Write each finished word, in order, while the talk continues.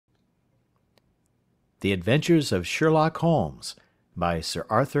The Adventures of Sherlock Holmes, by Sir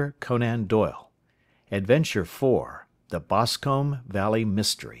Arthur Conan Doyle. Adventure 4. The Bascombe Valley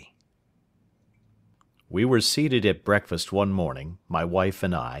Mystery. We were seated at breakfast one morning, my wife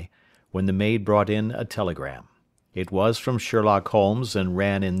and I, when the maid brought in a telegram. It was from Sherlock Holmes and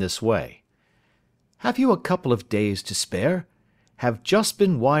ran in this way. "Have you a couple of days to spare? Have just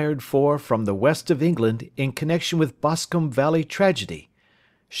been wired for from the west of England in connection with Bascombe Valley tragedy.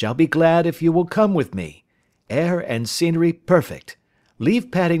 Shall be glad if you will come with me. Air and scenery perfect.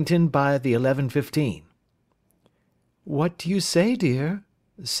 Leave Paddington by the 11:15. "What do you say, dear?"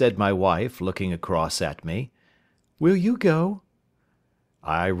 said my wife, looking across at me. "Will you go?"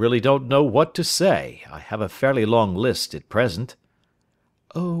 "I really don't know what to say. I have a fairly long list at present."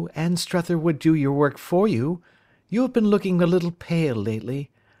 "Oh, Anstruther would do your work for you. You have been looking a little pale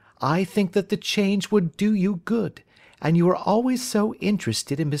lately. I think that the change would do you good, and you are always so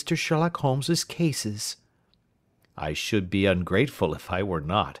interested in Mr. Sherlock Holmes's cases." "I should be ungrateful if I were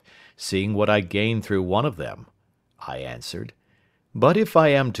not, seeing what I gained through one of them," I answered. "But if I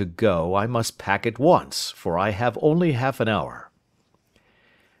am to go, I must pack at once, for I have only half an hour."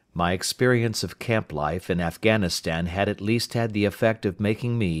 My experience of camp life in Afghanistan had at least had the effect of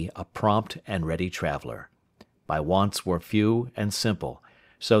making me a prompt and ready traveller. My wants were few and simple,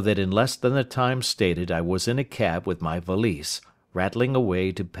 so that in less than the time stated I was in a cab with my valise, rattling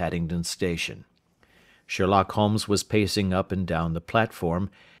away to Paddington Station. Sherlock Holmes was pacing up and down the platform,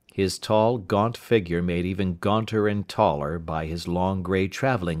 his tall, gaunt figure made even gaunter and taller by his long grey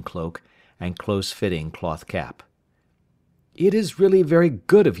travelling cloak and close-fitting cloth cap. "It is really very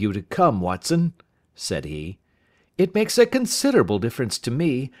good of you to come, Watson," said he. "It makes a considerable difference to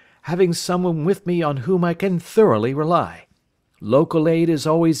me, having someone with me on whom I can thoroughly rely. Local aid is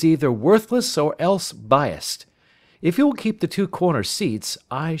always either worthless or else biased. If you will keep the two corner seats,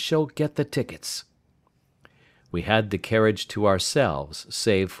 I shall get the tickets." We had the carriage to ourselves,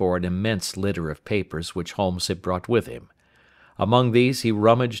 save for an immense litter of papers which Holmes had brought with him. Among these he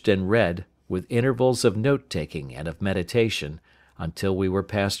rummaged and read, with intervals of note-taking and of meditation, until we were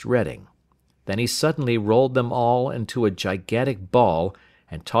past Reading. Then he suddenly rolled them all into a gigantic ball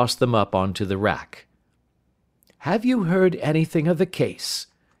and tossed them up onto the rack. "Have you heard anything of the case?"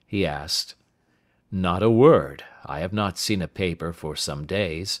 he asked. "Not a word. I have not seen a paper for some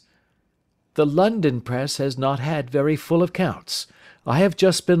days." "The London press has not had very full accounts. I have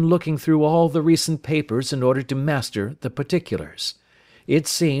just been looking through all the recent papers in order to master the particulars. It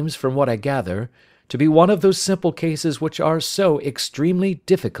seems, from what I gather, to be one of those simple cases which are so extremely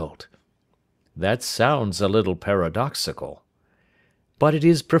difficult." "That sounds a little paradoxical." "But it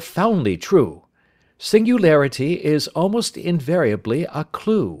is profoundly true. Singularity is almost invariably a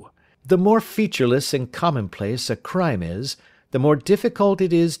clue. The more featureless and commonplace a crime is, the more difficult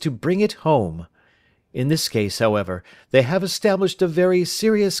it is to bring it home. In this case, however, they have established a very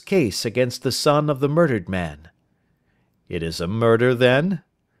serious case against the son of the murdered man." "It is a murder, then?"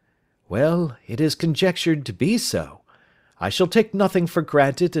 "Well, it is conjectured to be so. I shall take nothing for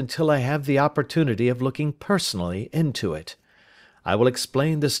granted until I have the opportunity of looking personally into it. I will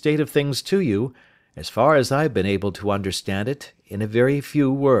explain the state of things to you, as far as I have been able to understand it, in a very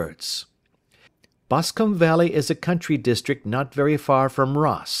few words. Bascombe Valley is a country district not very far from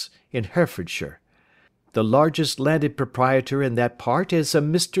Ross, in Herefordshire. The largest landed proprietor in that part is a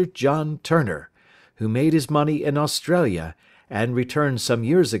Mr. John Turner, who made his money in Australia, and returned some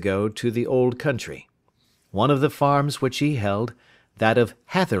years ago to the old country. One of the farms which he held, that of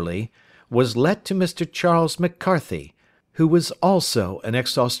Hatherley, was let to Mr. Charles McCarthy, who was also an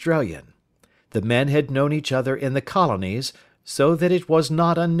ex-Australian. The men had known each other in the colonies, so that it was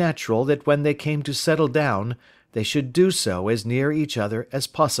not unnatural that when they came to settle down, they should do so as near each other as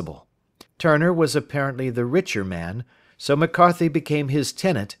possible. Turner was apparently the richer man, so McCarthy became his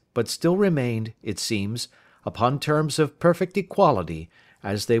tenant, but still remained, it seems, upon terms of perfect equality,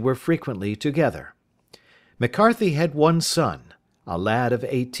 as they were frequently together. McCarthy had one son, a lad of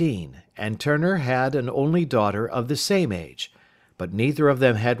 18, and Turner had an only daughter of the same age, but neither of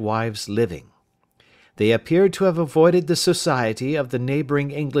them had wives living. They appeared to have avoided the society of the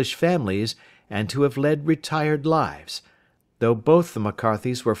neighbouring English families and to have led retired lives, though both the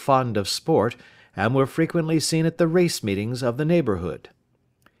McCarthys were fond of sport and were frequently seen at the race meetings of the neighbourhood.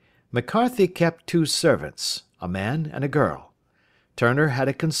 McCarthy kept two servants, a man and a girl. Turner had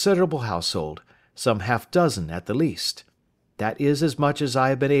a considerable household, some half-dozen at the least. That is as much as I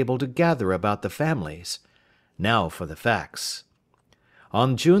have been able to gather about the families. Now for the facts.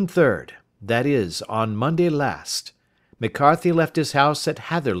 On June 3rd, that is, on Monday last, McCarthy left his house at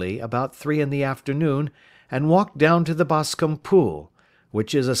Hatherley about 3 in the afternoon and walked down to the Bascombe Pool,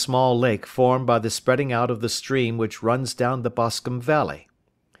 which is a small lake formed by the spreading out of the stream which runs down the Bascombe Valley.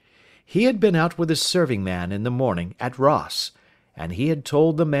 He had been out with his serving man in the morning at Ross, and he had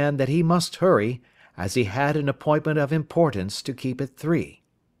told the man that he must hurry, as he had an appointment of importance to keep at 3.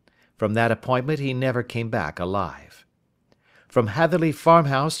 From that appointment he never came back alive. From Hatherley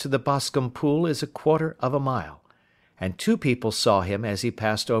farmhouse to the Bascombe pool is a quarter of a mile, and 2 people saw him as he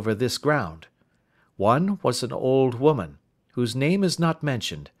passed over this ground. One was an old woman, whose name is not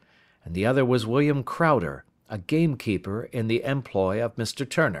mentioned, and the other was William Crowder, a gamekeeper in the employ of Mr.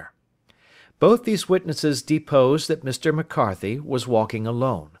 Turner. Both these witnesses depose that Mr. McCarthy was walking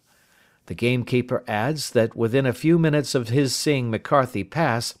alone. The gamekeeper adds that within a few minutes of his seeing McCarthy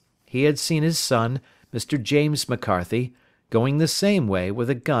pass, he had seen his son, Mr. James McCarthy, going the same way with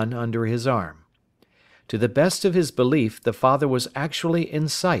a gun under his arm. To the best of his belief, the father was actually in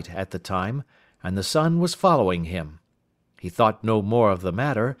sight at the time, and the son was following him. He thought no more of the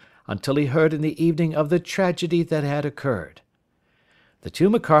matter until he heard in the evening of the tragedy that had occurred. The 2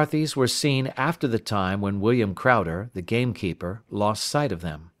 McCarthys were seen after the time when William Crowder, the gamekeeper, lost sight of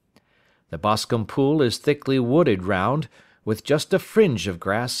them. The Bascombe pool is thickly wooded round, with just a fringe of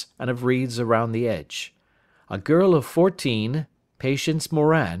grass and of reeds around the edge. A girl of 14, Patience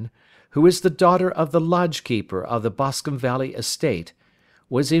Moran, who is the daughter of the lodge-keeper of the Bascombe Valley estate,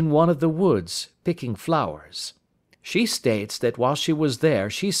 was in one of the woods, picking flowers. She states that while she was there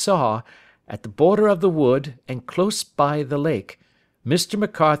she saw, at the border of the wood and close by the lake, Mr.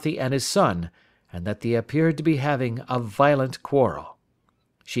 McCarthy and his son, and that they appeared to be having a violent quarrel.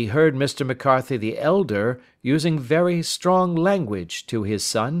 She heard Mr. McCarthy the elder using very strong language to his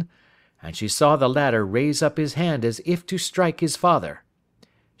son, and she saw the latter raise up his hand as if to strike his father.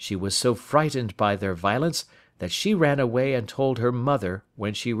 She was so frightened by their violence that she ran away and told her mother,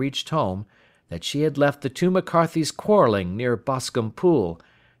 when she reached home, that she had left the 2 McCarthys quarrelling near Bascombe pool,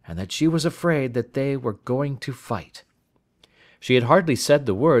 and that she was afraid that they were going to fight. She had hardly said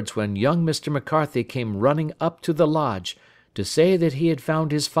the words when young Mr. McCarthy came running up to the lodge to say that he had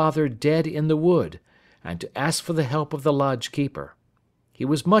found his father dead in the wood, and to ask for the help of the lodge keeper. He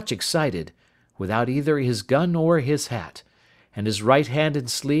was much excited, without either his gun or his hat, and his right hand and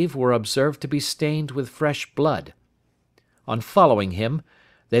sleeve were observed to be stained with fresh blood. On following him,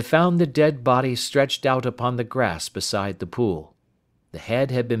 they found the dead body stretched out upon the grass beside the pool. The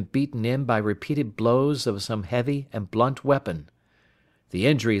head had been beaten in by repeated blows of some heavy and blunt weapon. The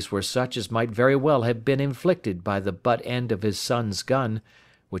injuries were such as might very well have been inflicted by the butt end of his son's gun,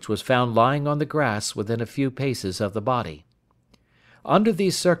 which was found lying on the grass within a few paces of the body. Under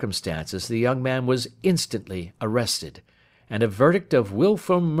these circumstances the young man was instantly arrested, and a verdict of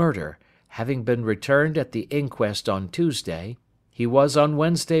wilful murder having been returned at the inquest on Tuesday, he was on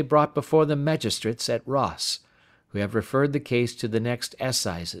Wednesday brought before the magistrates at Ross, who have referred the case to the next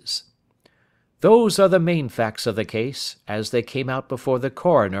assizes. Those are the main facts of the case, as they came out before the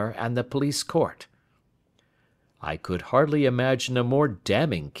coroner and the police court. "I could hardly imagine a more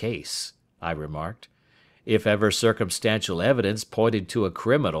damning case," I remarked. "If ever circumstantial evidence pointed to a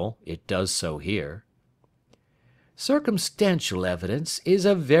criminal, it does so here." "Circumstantial evidence is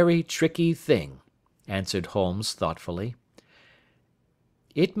a very tricky thing," answered Holmes thoughtfully.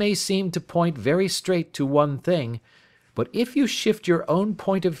 "It may seem to point very straight to one thing, but if you shift your own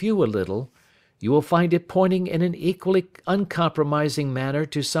point of view a little, you will find it pointing in an equally uncompromising manner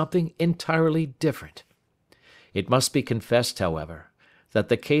to something entirely different. It must be confessed, however, that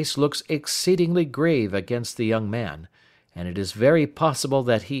the case looks exceedingly grave against the young man, and it is very possible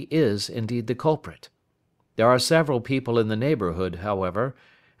that he is indeed the culprit. There are several people in the neighbourhood, however,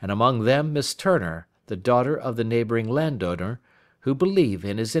 and among them Miss Turner, the daughter of the neighbouring landowner, who believe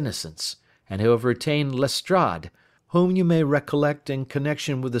in his innocence, and who have retained Lestrade, whom you may recollect in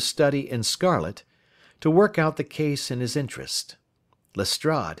connection with the study in scarlet, to work out the case in his interest.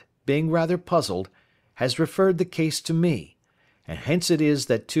 Lestrade, being rather puzzled, has referred the case to me, and hence it is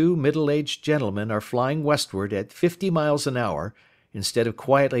that 2 middle-aged gentlemen are flying westward at 50 miles an hour, instead of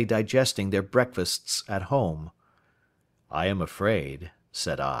quietly digesting their breakfasts at home. "I am afraid,"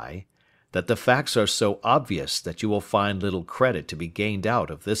 said I, "that the facts are so obvious that you will find little credit to be gained out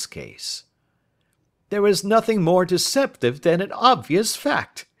of this case." "There is nothing more deceptive than an obvious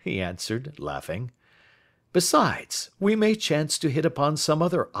fact," he answered, laughing. "Besides, we may chance to hit upon some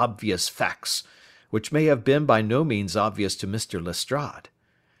other obvious facts, which may have been by no means obvious to Mr. Lestrade.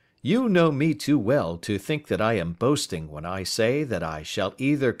 You know me too well to think that I am boasting when I say that I shall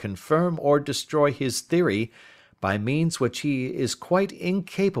either confirm or destroy his theory by means which he is quite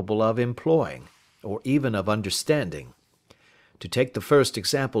incapable of employing, or even of understanding. To take the first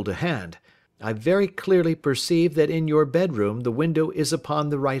example to hand, I very clearly perceive that in your bedroom the window is upon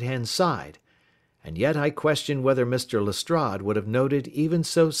the right-hand side, and yet I question whether Mr. Lestrade would have noted even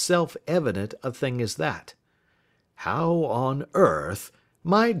so self-evident a thing as that. How on earth,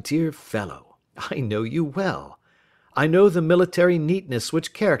 my dear fellow, I know you well. I know the military neatness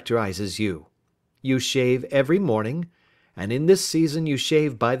which characterizes you. You shave every morning, and in this season you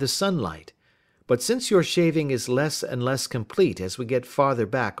shave by the sunlight. But since your shaving is less and less complete as we get farther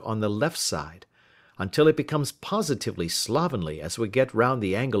back on the left side, until it becomes positively slovenly as we get round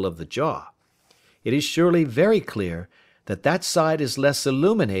the angle of the jaw, it is surely very clear that that side is less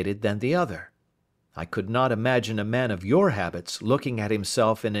illuminated than the other. I could not imagine a man of your habits looking at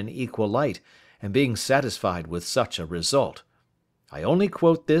himself in an equal light and being satisfied with such a result. I only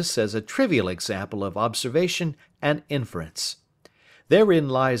quote this as a trivial example of observation and inference. Therein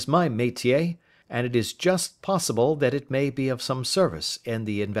lies my métier, and it is just possible that it may be of some service in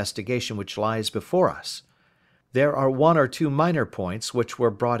the investigation which lies before us. There are one or two minor points which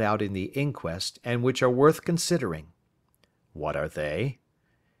were brought out in the inquest and which are worth considering. What are they?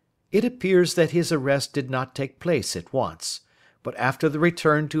 It appears that his arrest did not take place at once, but after the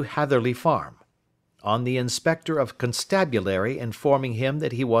return to Hatherley Farm. On the inspector of constabulary informing him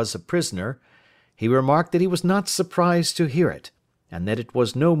that he was a prisoner, he remarked that he was not surprised to hear it, and that it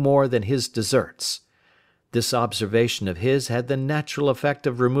was no more than his deserts. This observation of his had the natural effect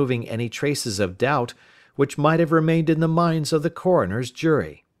of removing any traces of doubt which might have remained in the minds of the coroner's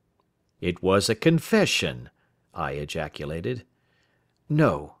jury. "It was a confession," I ejaculated.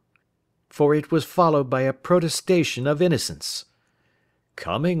 "No, for it was followed by a protestation of innocence."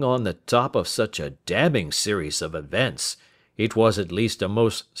 "Coming on the top of such a damning series of events, it was at least a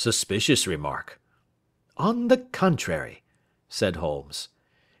most suspicious remark." "On the contrary," said Holmes,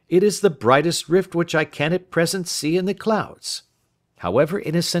 "it is the brightest rift which I can at present see in the clouds. However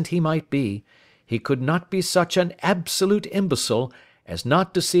innocent he might be, he could not be such an absolute imbecile as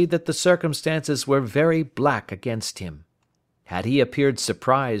not to see that the circumstances were very black against him. Had he appeared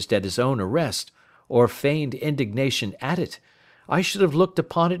surprised at his own arrest, or feigned indignation at it, I should have looked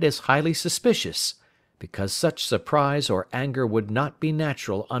upon it as highly suspicious, because such surprise or anger would not be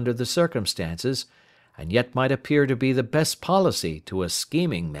natural under the circumstances, and yet might appear to be the best policy to a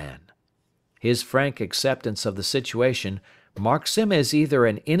scheming man. His frank acceptance of the situation marks him as either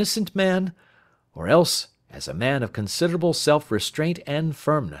an innocent man, or else as a man of considerable self-restraint and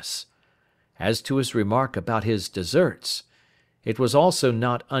firmness. As to his remark about his deserts, it was also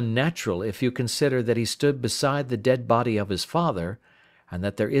not unnatural if you consider that he stood beside the dead body of his father, and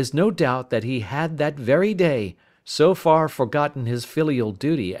that there is no doubt that he had that very day so far forgotten his filial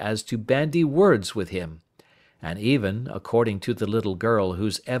duty as to bandy words with him, and even, according to the little girl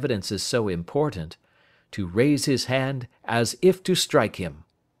whose evidence is so important, to raise his hand as if to strike him.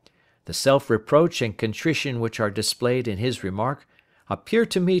 The self-reproach and contrition which are displayed in his remark appear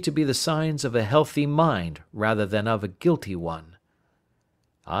to me to be the signs of a healthy mind rather than of a guilty one."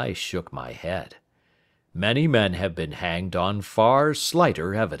 I shook my head. "Many men have been hanged on far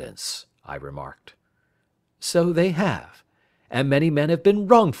slighter evidence," I remarked. "So they have, and many men have been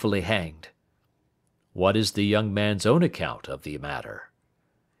wrongfully hanged." "What is the young man's own account of the matter?"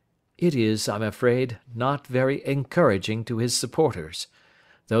 "It is, I'm afraid, not very encouraging to his supporters,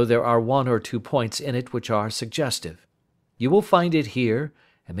 though there are one or two points in it which are suggestive. You will find it here,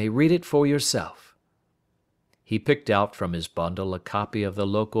 and may read it for yourself." He picked out from his bundle a copy of the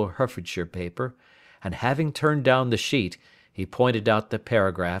local Herefordshire paper, and having turned down the sheet, he pointed out the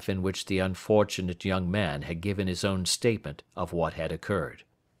paragraph in which the unfortunate young man had given his own statement of what had occurred.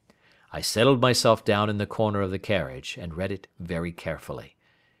 I settled myself down in the corner of the carriage, and read it very carefully.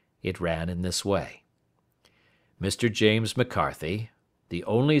 It ran in this way: "Mr. James McCarthy, the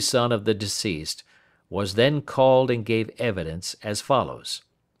only son of the deceased, was then called and gave evidence as follows.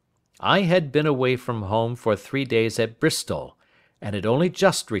 I had been away from home for 3 days at Bristol, and had only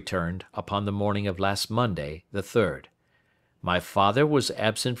just returned upon the morning of last Monday, the 3rd. My father was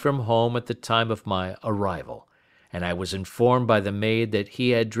absent from home at the time of my arrival, and I was informed by the maid that he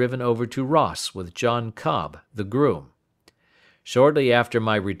had driven over to Ross with John Cobb, the groom. Shortly after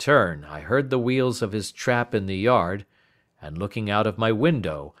my return I heard the wheels of his trap in the yard, and looking out of my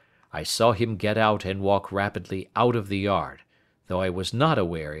window, I saw him get out and walk rapidly out of the yard, though I was not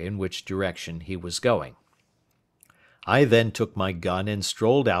aware in which direction he was going. I then took my gun and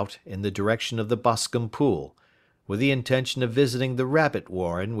strolled out in the direction of the Bascombe Pool, with the intention of visiting the rabbit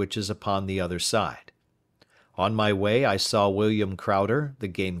warren which is upon the other side. On my way I saw William Crowder, the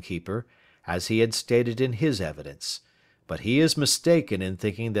gamekeeper, as he had stated in his evidence, but he is mistaken in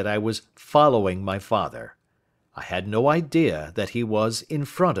thinking that I was following my father. I had no idea that he was in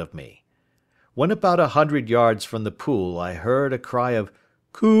front of me. When about 100 yards from the pool I heard a cry of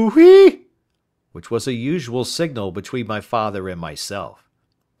 "Coo-ee!" which was a usual signal between my father and myself.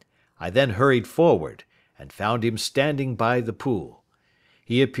 I then hurried forward, and found him standing by the pool.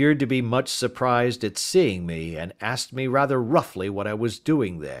 He appeared to be much surprised at seeing me, and asked me rather roughly what I was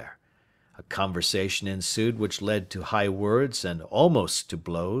doing there. A conversation ensued which led to high words and almost to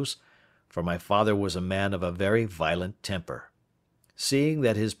blows, for my father was a man of a very violent temper. Seeing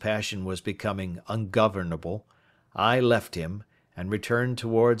that his passion was becoming ungovernable, I left him, and returned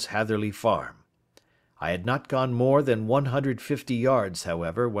towards Hatherley Farm. I had not gone more than 150 yards,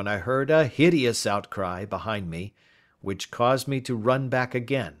 however, when I heard a hideous outcry behind me, which caused me to run back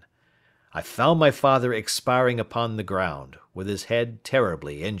again. I found my father expiring upon the ground, with his head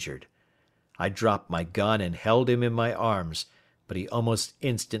terribly injured. I dropped my gun and held him in my arms, but he almost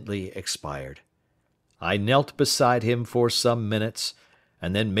instantly expired. I knelt beside him for some minutes,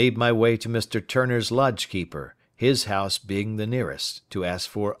 and then made my way to Mr. Turner's lodge-keeper, his house being the nearest, to ask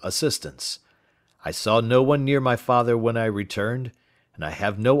for assistance. I saw no one near my father when I returned, and I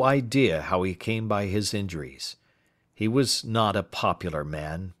have no idea how he came by his injuries. He was not a popular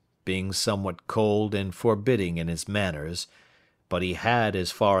man, being somewhat cold and forbidding in his manners, but he had, as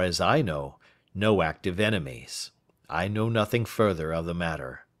far as I know, no active enemies. I know nothing further of the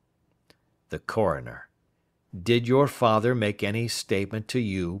matter. The Coroner: Did your father make any statement to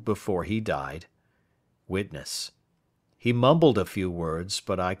you before he died? Witness: He mumbled a few words,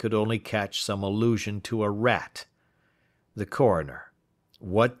 but I could only catch some allusion to a rat. The Coroner: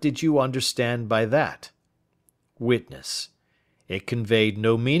 What did you understand by that? Witness: It conveyed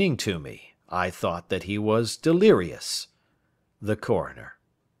no meaning to me. I thought that he was delirious. The Coroner: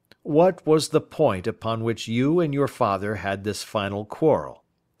 What was the point upon which you and your father had this final quarrel?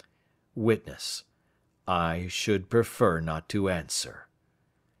 Witness: I should prefer not to answer.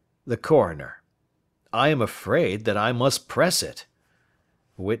 The Coroner: I am afraid that I must press it.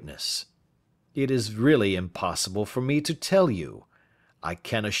 Witness: It is really impossible for me to tell you. I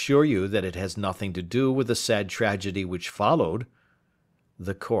can assure you that it has nothing to do with the sad tragedy which followed.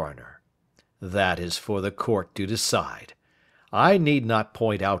 The Coroner: That is for the court to decide. I need not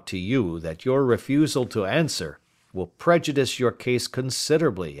point out to you that your refusal to answer will prejudice your case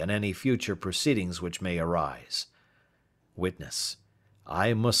considerably in any future proceedings which may arise. Witness: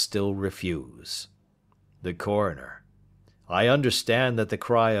 I must still refuse. The Coroner: I understand that the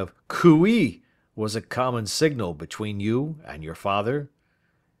cry of "Coo-ee!" was a common signal between you and your father?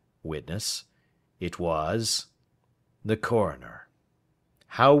 Witness: It was. The Coroner: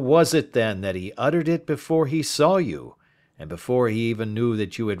 How was it then that he uttered it before he saw you, and before he even knew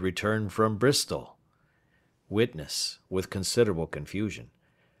that you had returned from Bristol? Witness, with considerable confusion: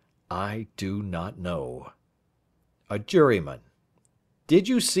 I do not know. A juryman: Did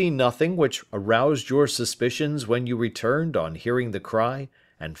you see nothing which aroused your suspicions when you returned on hearing the cry,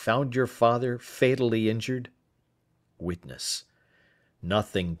 and found your father fatally injured? Witness: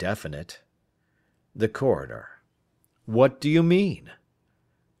 Nothing definite. The Coroner: What do you mean?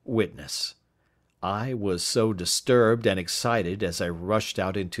 Witness: I was so disturbed and excited as I rushed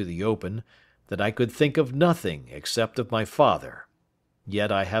out into the open, that I could think of nothing except of my father.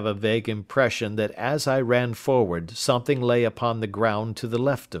 Yet I have a vague impression that as I ran forward something lay upon the ground to the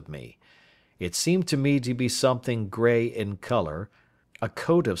left of me. It seemed to me to be something grey in colour, a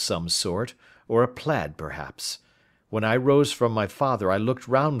coat of some sort, or a plaid perhaps. When I rose from my father I looked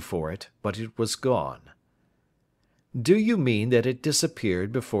round for it, but it was gone. Do you mean that it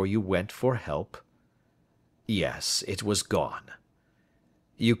disappeared before you went for help? Yes, it was gone.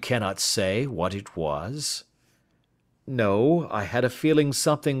 You cannot say what it was? No, I had a feeling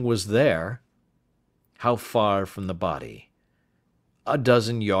something was there. How far from the body? A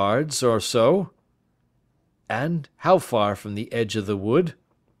dozen yards or so. And how far from the edge of the wood?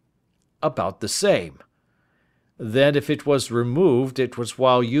 About the same. Then if it was removed, it was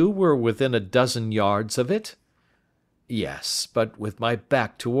while you were within a dozen yards of it? Yes, but with my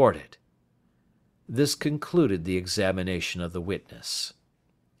back toward it. This concluded the examination of the witness.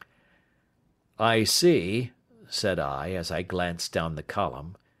 I see, said I, as I glanced down the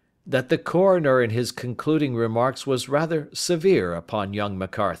column, that the coroner in his concluding remarks was rather severe upon young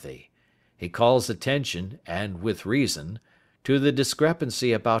McCarthy. He calls attention, and with reason, to the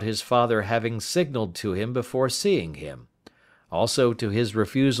discrepancy about his father having signalled to him before seeing him, also to his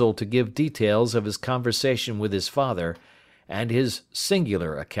refusal to give details of his conversation with his father, and his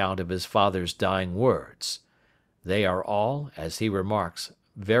singular account of his father's dying words. They are all, as he remarks,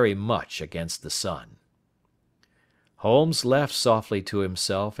 very much against the son. Holmes laughed softly to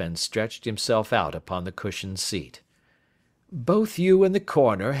himself and stretched himself out upon the cushioned seat. "Both you and the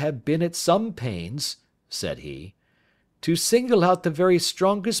coroner have been at some pains," said he, "to single out the very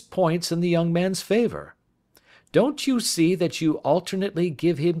strongest points in the young man's favour. Don't you see that you alternately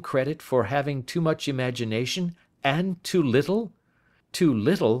give him credit for having too much imagination and too little? Too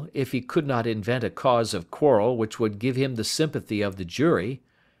little, if he could not invent a cause of quarrel which would give him the sympathy of the jury;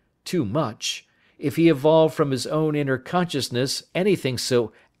 too much, if he evolved from his own inner consciousness anything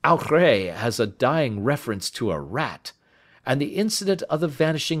so outré as a dying reference to a rat, and the incident of the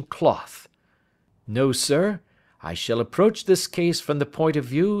vanishing cloth. No, sir, I shall approach this case from the point of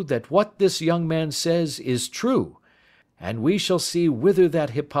view that what this young man says is true, and we shall see whither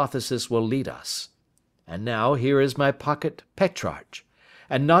that hypothesis will lead us. And now here is my pocket Petrarch,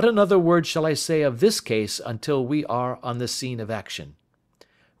 and not another word shall I say of this case until we are on the scene of action.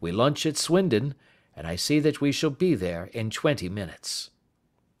 We lunch at Swindon, and I see that we shall be there in 20 minutes."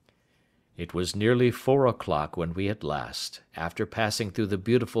 It was nearly 4 o'clock when we at last, after passing through the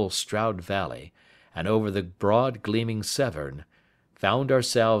beautiful Stroud Valley, and over the broad gleaming Severn, found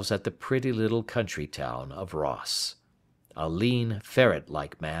ourselves at the pretty little country town of Ross. A lean,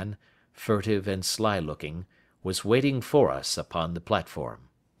 ferret-like man, furtive and sly-looking, was waiting for us upon the platform.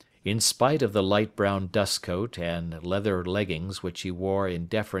 In spite of the light brown dust coat and leather leggings which he wore in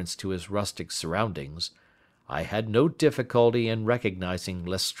deference to his rustic surroundings, I had no difficulty in recognising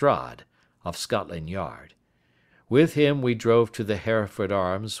Lestrade, of Scotland Yard. With him we drove to the Hereford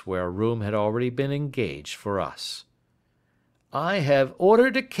Arms, where a room had already been engaged for us. "I have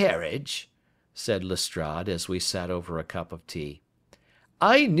ordered a carriage," said Lestrade, as we sat over a cup of tea.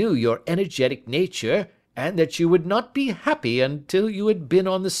 "I knew your energetic nature, and that you would not be happy until you had been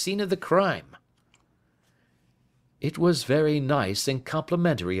on the scene of the crime." "It was very nice and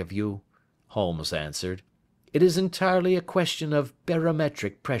complimentary of you," Holmes answered. "It is entirely a question of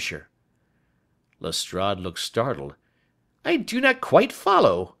barometric pressure." Lestrade looked startled. "I do not quite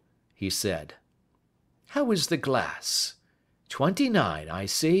follow," he said. "How is the glass? 29, I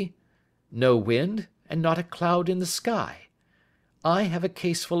see. No wind, and not a cloud in the sky. I have a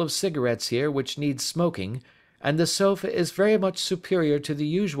caseful of cigarettes here which need smoking, and the sofa is very much superior to the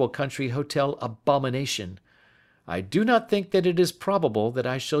usual country hotel abomination. I do not think that it is probable that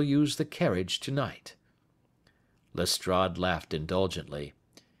I shall use the carriage to-night." Lestrade laughed indulgently.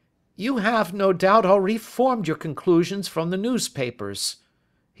 "You have, no doubt, already formed your conclusions from the newspapers,"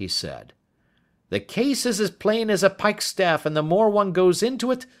 he said. "The case is as plain as a pikestaff, and the more one goes into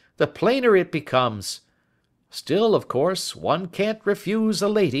it, the plainer it becomes. Still, of course, one can't refuse a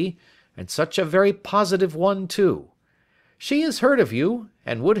lady, and such a very positive one too. She has heard of you,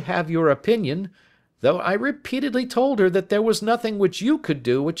 and would have your opinion, though I repeatedly told her that there was nothing which you could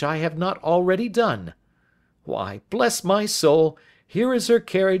do which I have not already done. Why, bless my soul, here is her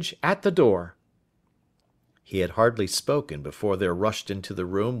carriage at the door." He had hardly spoken before there rushed into the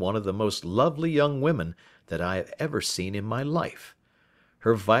room one of the most lovely young women that I have ever seen in my life.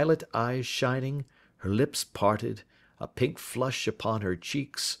 Her violet eyes shining, her lips parted, a pink flush upon her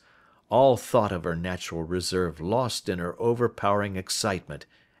cheeks, all thought of her natural reserve lost in her overpowering excitement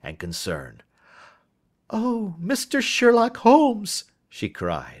and concern. "Oh, Mr. Sherlock Holmes!" she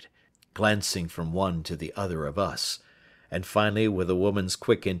cried, glancing from one to the other of us, and finally, with a woman's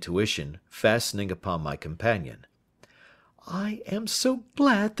quick intuition, fastening upon my companion. "I am so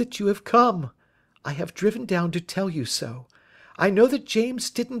glad that you have come. I have driven down to tell you so. I know that James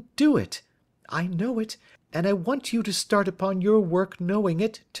didn't do it. I know it, and I want you to start upon your work knowing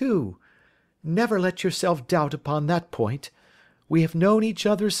it, too. Never let yourself doubt upon that point. We have known each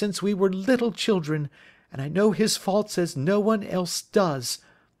other since we were little children, and I know his faults as no one else does,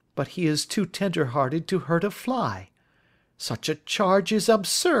 but he is too tender-hearted to hurt a fly. Such a charge is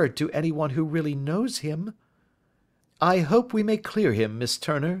absurd to anyone who really knows him." "I hope we may clear him, Miss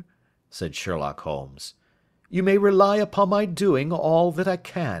Turner," said Sherlock Holmes. "You may rely upon my doing all that I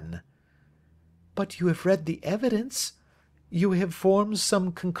can." "But you have read the evidence? You have formed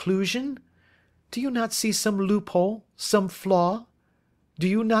some conclusion? Do you not see some loophole, some flaw? Do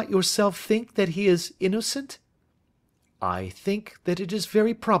you not yourself think that he is innocent?" "I think that it is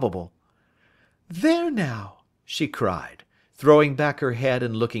very probable." "There now!" she cried, throwing back her head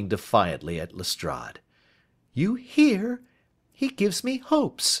and looking defiantly at Lestrade. "You hear? He gives me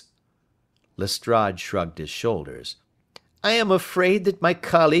hopes." Lestrade shrugged his shoulders. "I am afraid that my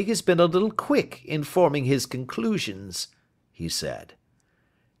colleague has been a little quick in forming his conclusions," he said.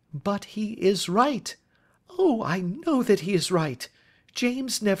 "But he is right. Oh, I know that he is right.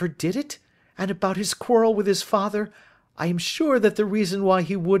 James never did it, and about his quarrel with his father, I am sure that the reason why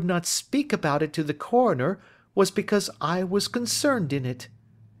he would not speak about it to the coroner was because I was concerned in it."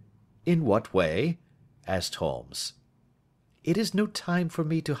 "In what way?" asked Holmes. It is no time for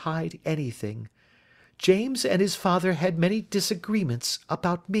me to hide anything. James and his father had many disagreements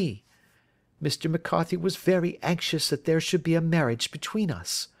about me. Mr. McCarthy was very anxious that there should be a marriage between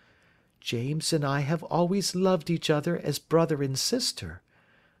us. James and I have always loved each other as brother and sister.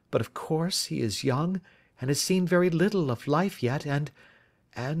 But of course he is young and has seen very little of life yet,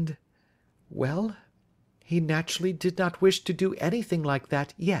 well, he naturally did not wish to do anything like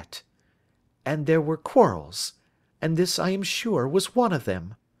that yet. And there were quarrels, and this I am sure was one of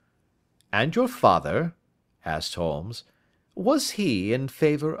them." "And your father?" asked Holmes. "Was he in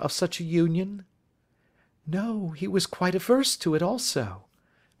favour of such a union?" "No, he was quite averse to it also.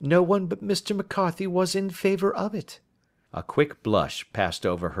 No one but Mr. McCarthy was in favour of it." A quick blush passed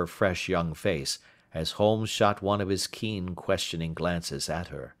over her fresh young face as Holmes shot one of his keen, questioning glances at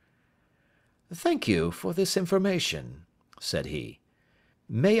her. "Thank you for this information," said he.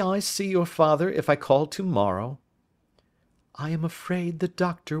 "May I see your father if I call to-morrow?" "I am afraid the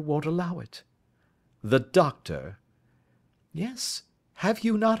doctor won't allow it." "The doctor?" "Yes. Have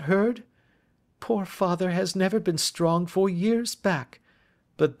you not heard? Poor father has never been strong for years back,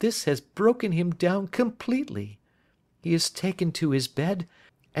 but this has broken him down completely. He is taken to his bed,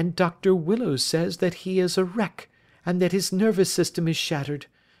 and Dr. Willows says that he is a wreck, and that his nervous system is shattered.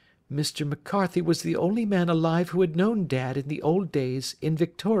 Mr. McCarthy was the only man alive who had known Dad in the old days in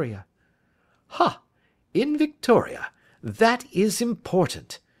Victoria." "Ha! In Victoria! That is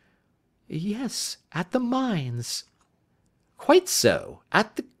important." "Yes, at the mines." "Quite so,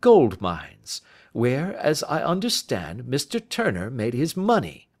 at the gold mines, where, as I understand, Mr. Turner made his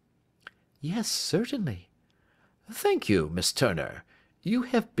money." "Yes, certainly." "Thank you, Miss Turner. You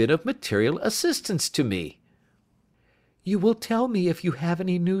have been of material assistance to me." "You will tell me if you have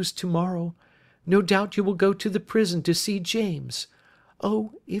any news to-morrow. No doubt you will go to the prison to see James.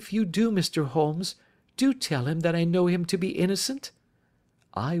 Oh, if you do, Mr. Holmes, do tell him that I know him to be innocent."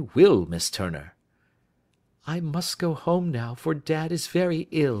 "I will, Miss Turner." "I must go home now, for Dad is very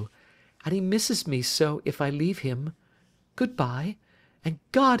ill, and he misses me so if I leave him. Good-bye, and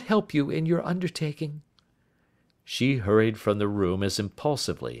God help you in your undertaking." She hurried from the room as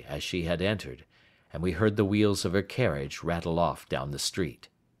impulsively as she had entered, and we heard the wheels of her carriage rattle off down the street.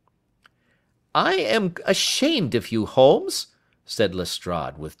 "I am ashamed of you, Holmes," said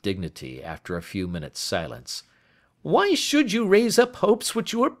Lestrade with dignity after a few minutes' silence. "Why should you raise up hopes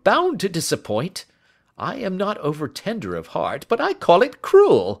which you are bound to disappoint? I am not over tender of heart, but I call it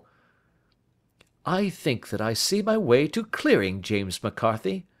cruel." "I think that I see my way to clearing James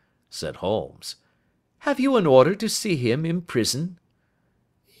McCarthy," said Holmes. "Have you an order to see him in prison?"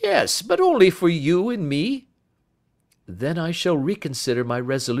 "Yes, but only for you and me." "Then I shall reconsider my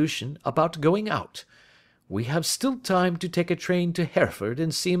resolution about going out. We have still time to take a train to Hereford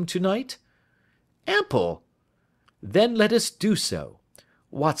and see him to-night?" "Ample." "Then let us do so.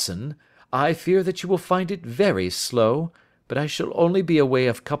 Watson, I fear that you will find it very slow, but I shall only be away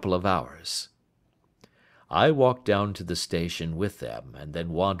a couple of hours." I walked down to the station with them, and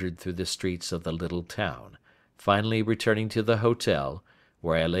then wandered through the streets of the little town, finally returning to the hotel,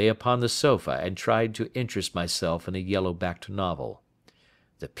 where I lay upon the sofa and tried to interest myself in a yellow-backed novel.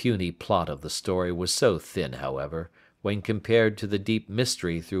 The puny plot of the story was so thin, however, when compared to the deep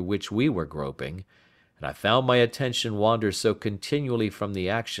mystery through which we were groping, and I found my attention wander so continually from the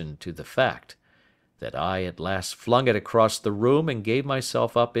action to the fact, that I at last flung it across the room and gave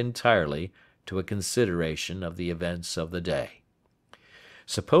myself up entirely to a consideration of the events of the day.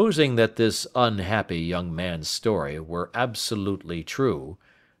 Supposing that this unhappy young man's story were absolutely true,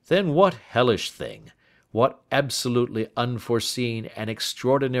 then what hellish thing, what absolutely unforeseen and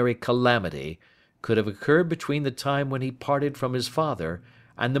extraordinary calamity, could have occurred between the time when he parted from his father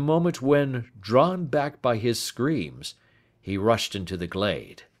and the moment when, drawn back by his screams, he rushed into the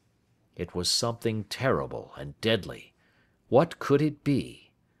glade? It was something terrible and deadly. What could it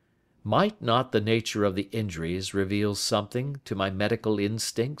be? Might not the nature of the injuries reveal something to my medical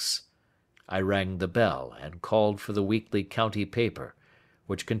instincts? I rang the bell, and called for the weekly county paper,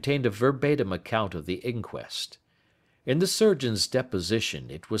 which contained a verbatim account of the inquest. In the surgeon's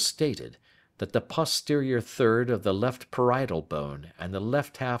deposition it was stated that the posterior third of the left parietal bone and the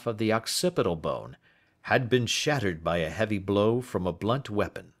left half of the occipital bone had been shattered by a heavy blow from a blunt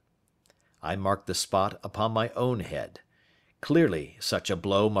weapon. I marked the spot upon my own head. Clearly such a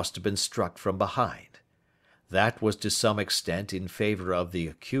blow must have been struck from behind. That was to some extent in favour of the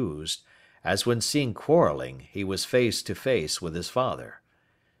accused, as when seen quarrelling he was face to face with his father.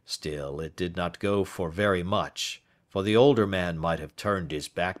 Still, it did not go for very much, for the older man might have turned his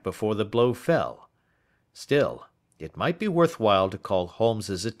back before the blow fell. Still, it might be worth while to call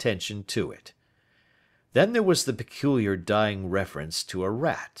Holmes's attention to it. Then there was the peculiar dying reference to a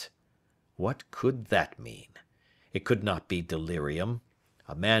rat. What could that mean? It could not be delirium.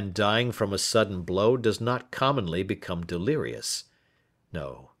 A man dying from a sudden blow does not commonly become delirious.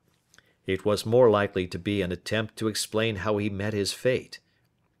 No, it was more likely to be an attempt to explain how he met his fate.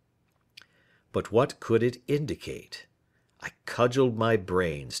 But what could it indicate? I cudgelled my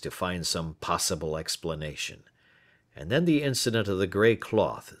brains to find some possible explanation. And then the incident of the grey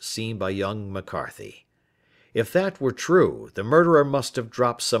cloth seen by young McCarthy. If that were true, the murderer must have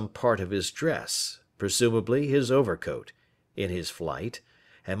dropped some part of his dress, presumably his overcoat, in his flight,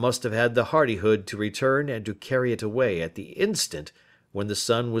 and must have had the hardihood to return and to carry it away at the instant when the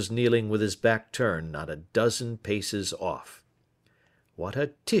son was kneeling with his back turned not a dozen paces off. What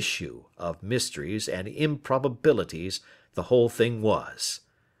a tissue of mysteries and improbabilities the whole thing was!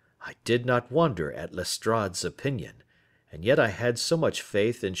 I did not wonder at Lestrade's opinion, and yet I had so much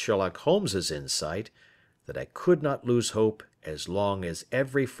faith in Sherlock Holmes's insight that I could not lose hope as long as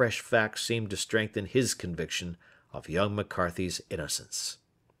every fresh fact seemed to strengthen his conviction of young McCarthy's innocence.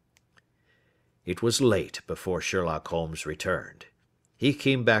 It was late before Sherlock Holmes returned. He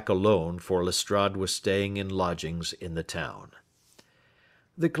came back alone, for Lestrade was staying in lodgings in the town.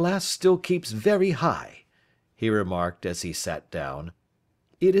 "The glass still keeps very high," he remarked as he sat down.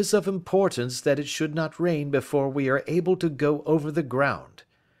 "It is of importance that it should not rain before we are able to go over the ground.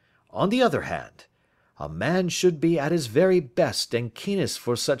 On the other hand, a man should be at his very best and keenest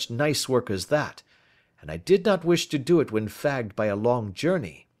for such nice work as that, and I did not wish to do it when fagged by a long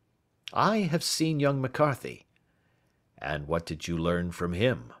journey. I have seen young McCarthy." "And what did you learn from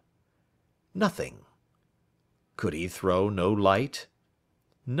him?" "Nothing." "Could he throw no light?"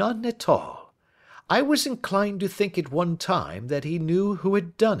 "None at all. I was inclined to think at one time that he knew who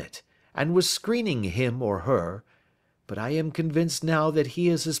had done it, and was screening him or her, but I am convinced now that he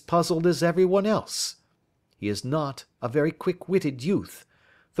is as puzzled as everyone else. He is not a very quick-witted youth,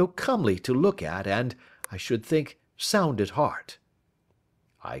 though comely to look at and, I should think, sound at heart."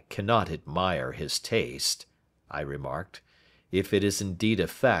 "I cannot admire his taste," I remarked, "if it is indeed a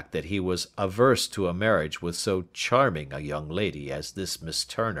fact that he was averse to a marriage with so charming a young lady as this Miss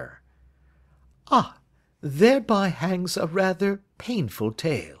Turner." "Ah, thereby hangs a rather painful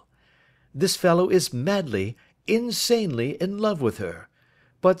tale. This fellow is madly, insanely in love with her,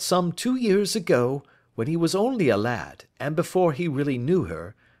 but some 2 years ago, when he was only a lad, and before he really knew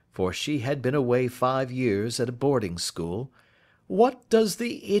her, for she had been away 5 years at a boarding school, what does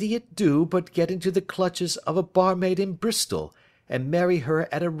the idiot do but get into the clutches of a barmaid in Bristol, and marry her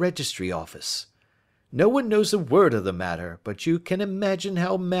at a registry office? No one knows a word of the matter, but you can imagine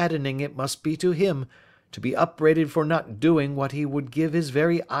how maddening it must be to him to be upbraided for not doing what he would give his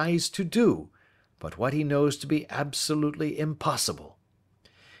very eyes to do, but what he knows to be absolutely impossible.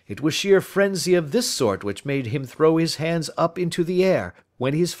 It was sheer frenzy of this sort which made him throw his hands up into the air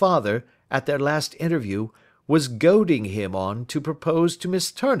when his father, at their last interview, was goading him on to propose to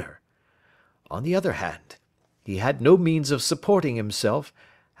Miss Turner. On the other hand, he had no means of supporting himself,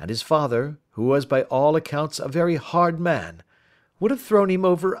 and his father, who was by all accounts a very hard man, would have thrown him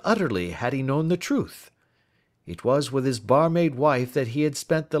over utterly had he known the truth. It was with his barmaid wife that he had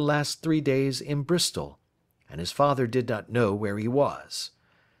spent the last 3 days in Bristol, and his father did not know where he was.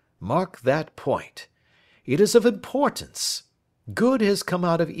 Mark that point. It is of importance. Good has come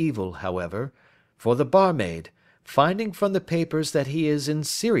out of evil, however, for the barmaid, finding from the papers that he is in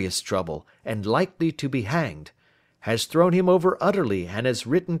serious trouble and likely to be hanged, has thrown him over utterly and has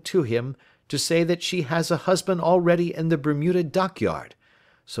written to him to say that she has a husband already in the Bermuda dockyard,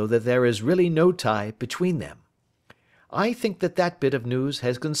 so that there is really no tie between them. I think that that bit of news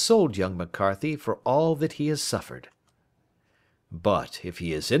has consoled young McCarthy for all that he has suffered." "But if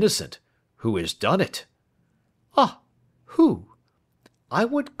he is innocent, who has done it?" "Ah, who? I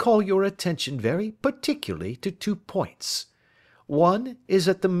would call your attention very particularly to 2 points. One is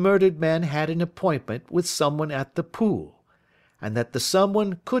that the murdered man had an appointment with someone at the pool, and that the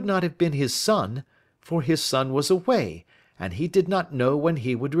someone could not have been his son, for his son was away, and he did not know when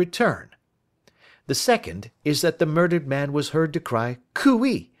he would return. The second is that the murdered man was heard to cry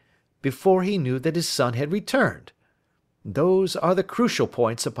 'Cooey!' before he knew that his son had returned. Those are the crucial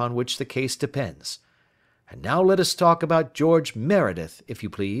points upon which the case depends. And now let us talk about George Meredith, if you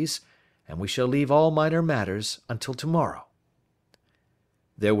please, and we shall leave all minor matters until tomorrow."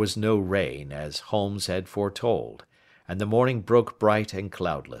 There was no rain, as Holmes had foretold, and the morning broke bright and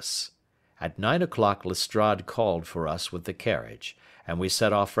cloudless. At 9 o'clock Lestrade called for us with the carriage, and we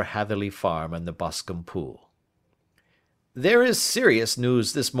set off for Hatherley Farm and the Bascombe Pool. "There is serious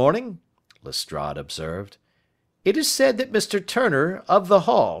news this morning," Lestrade observed. "It is said that Mr. Turner, of the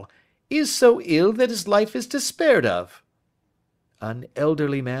Hall, He is so ill that his life is despaired of." "An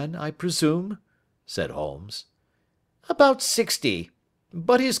elderly man, I presume?" said Holmes. "About 60.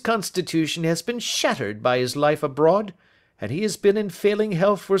 But his constitution has been shattered by his life abroad, and he has been in failing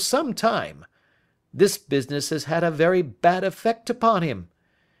health for some time. This business has had a very bad effect upon him.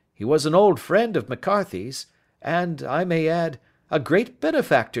 He was an old friend of McCarthy's, and, I may add, a great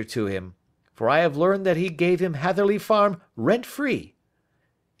benefactor to him, for I have learned that he gave him Hatherley Farm rent-free."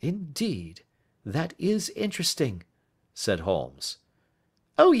 "Indeed, that is interesting," said Holmes.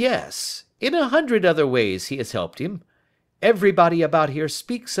 "Oh yes, in 100 other ways he has helped him. Everybody about here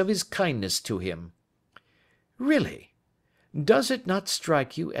speaks of his kindness to him. Really, does it not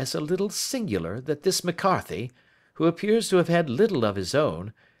strike you as a little singular that this McCarthy, who appears to have had little of his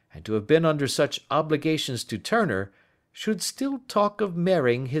own, and to have been under such obligations to Turner, should still talk of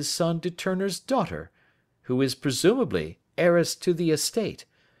marrying his son to Turner's daughter, who is presumably heiress to the estate,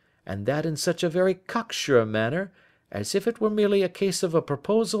 and that in such a very cocksure manner, as if it were merely a case of a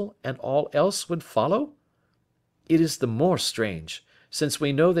proposal and all else would follow? It is the more strange, since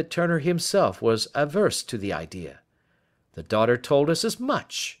we know that Turner himself was averse to the idea. The daughter told us as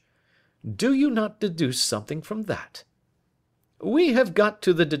much. Do you not deduce something from that?" "We have got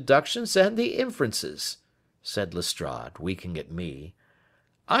to the deductions and the inferences," said Lestrade, winking at me.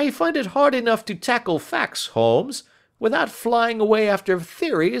 "I find it hard enough to tackle facts, Holmes, without flying away after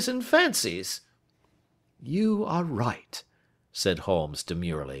theories and fancies." "You are right," said Holmes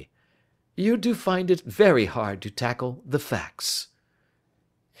demurely. "You do find it very hard to tackle the facts."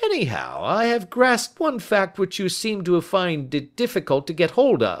 "Anyhow, I have grasped one fact which you seem to find it difficult to get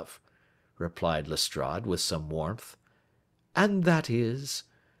hold of," replied Lestrade with some warmth. "And that is?"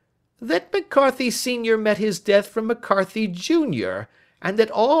 "That McCarthy Senior met his death from McCarthy Junior, and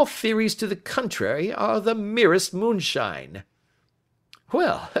that all theories to the contrary are the merest moonshine."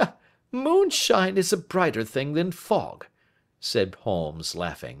 "Well, moonshine is a brighter thing than fog," said Holmes,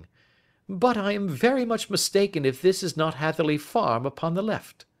 laughing. "But I am very much mistaken if this is not Hatherley Farm upon the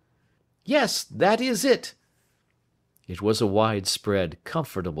left." "Yes, that is it." It was a wide-spread,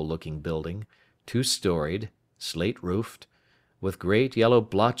 comfortable-looking building, 2-storied, slate-roofed, with great yellow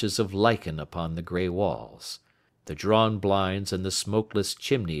blotches of lichen upon the grey walls. The drawn blinds and the smokeless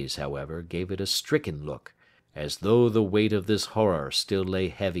chimneys, however, gave it a stricken look, as though the weight of this horror still lay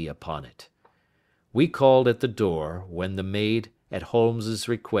heavy upon it. We called at the door, when the maid, at Holmes's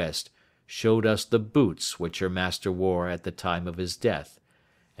request, showed us the boots which her master wore at the time of his death,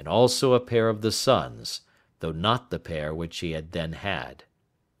 and also a pair of the son's, though not the pair which he had then had.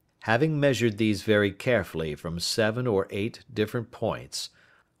 Having measured these very carefully from 7 or 8 different points,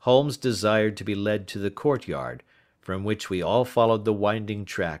 Holmes desired to be led to the courtyard, from which we all followed the winding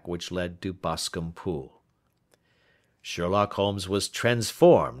track which led to Bascombe Pool. Sherlock Holmes was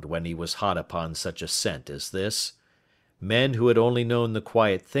transformed when he was hot upon such a scent as this. Men who had only known the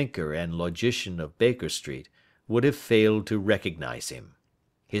quiet thinker and logician of Baker Street would have failed to recognize him.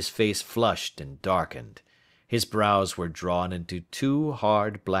 His face flushed and darkened. His brows were drawn into 2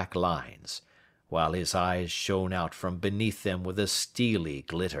 hard black lines, while his eyes shone out from beneath them with a steely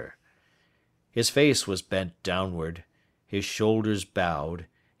glitter. His face was bent downward, his shoulders bowed,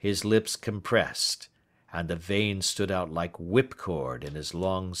 his lips compressed, and the veins stood out like whipcord in his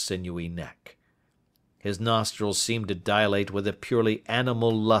long sinewy neck. His nostrils seemed to dilate with a purely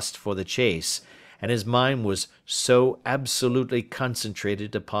animal lust for the chase, and his mind was so absolutely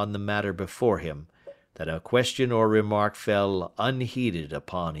concentrated upon the matter before him, that a question or remark fell unheeded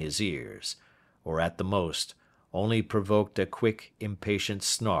upon his ears, or at the most only provoked a quick, impatient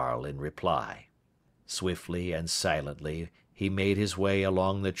snarl in reply. Swiftly and silently he made his way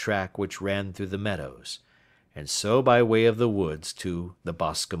along the track which ran through the meadows, and so by way of the woods to the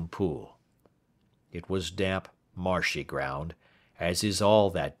Bascombe Pool. It was damp, marshy ground, as is all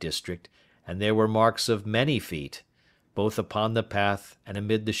that district, and there were marks of many feet, both upon the path and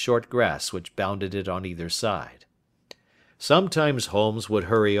amid the short grass which bounded it on either side. Sometimes Holmes would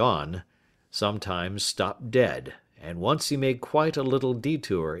hurry on, sometimes stop dead, and once he made quite a little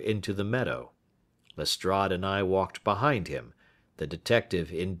detour into the meadow. Lestrade and I walked behind him, the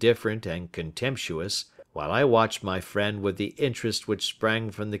detective indifferent and contemptuous, while I watched my friend with the interest which sprang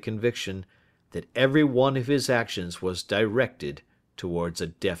from the conviction that every one of his actions was directed towards a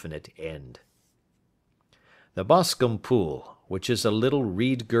definite end. The Bascombe Pool, which is a little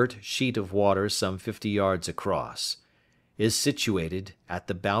reed-girt sheet of water some 50 yards across, is situated at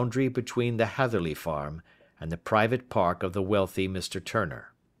the boundary between the Hatherley Farm and the private park of the wealthy Mr.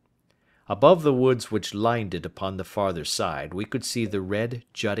 Turner. Above the woods which lined it upon the farther side we could see the red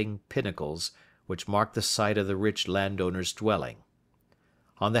jutting pinnacles which marked the site of the rich landowner's dwelling.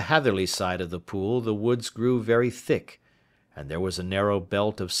 On the Hatherley side of the pool the woods grew very thick, and there was a narrow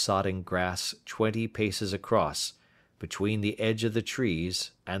belt of sodden grass 20 paces across, between the edge of the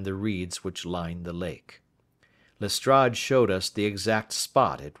trees and the reeds which lined the lake. Lestrade showed us the exact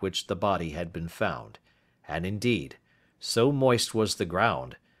spot at which the body had been found, and indeed, so moist was the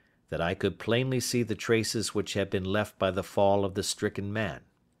ground, that I could plainly see the traces which had been left by the fall of the stricken man.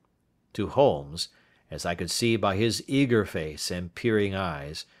 To Holmes, as I could see by his eager face and peering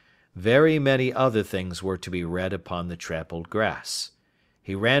eyes, very many other things were to be read upon the trampled grass.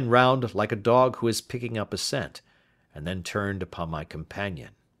 He ran round like a dog who is picking up a scent, and then turned upon my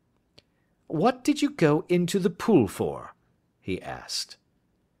companion. "What did you go into the pool for?" he asked.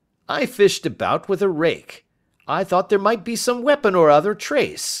 "I fished about with a rake. I thought there might be some weapon or other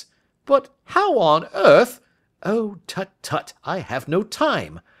trace. But how on earth—" "Oh, tut, tut, I have no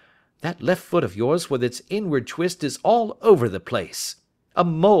time. That left foot of yours with its inward twist is all over the place. A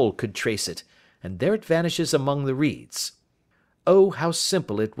mole could trace it, and there it vanishes among the reeds. Oh, how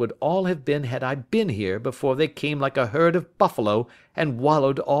simple it would all have been had I been here before they came like a herd of buffalo and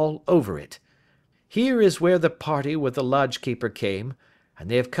wallowed all over it. Here is where the party with the lodge-keeper came, and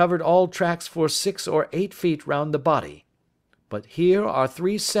they have covered all tracks for 6 or 8 feet round the body. But here are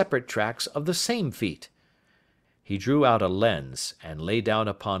 3 separate tracks of the same feet." He drew out a lens, and lay down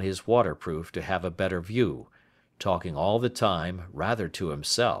upon his waterproof to have a better view, talking all the time rather to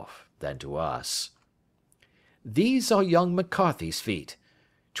himself than to us. "These are young McCarthy's feet.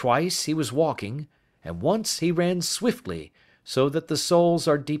 Twice he was walking, and once he ran swiftly, so that the soles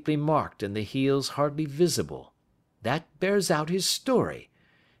are deeply marked and the heels hardly visible. That bears out his story.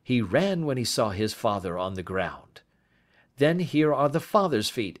 He ran when he saw his father on the ground. Then here are the father's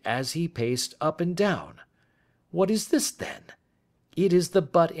feet as he paced up and down. What is this, then? It is the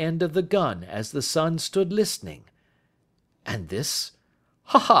butt end of the gun as the son stood listening. And this?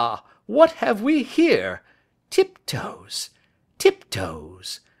 Ha ha! What have we here? Tiptoes!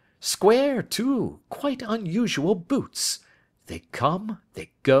 Tiptoes! Square, too, quite unusual boots. They come,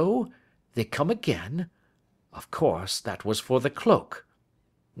 they go, they come again. Of course, that was for the cloak.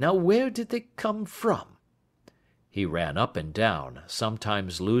 Now where did they come from?" He ran up and down,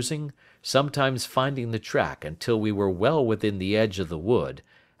 sometimes losing, sometimes finding the track until we were well within the edge of the wood,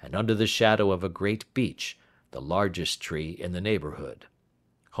 and under the shadow of a great beech, the largest tree in the neighbourhood.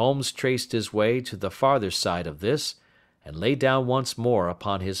 Holmes traced his way to the farther side of this, and lay down once more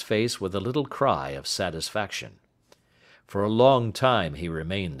upon his face with a little cry of satisfaction. For a long time he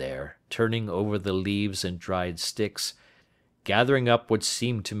remained there, turning over the leaves and dried sticks, gathering up what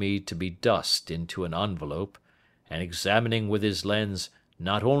seemed to me to be dust into an envelope, and examining with his lens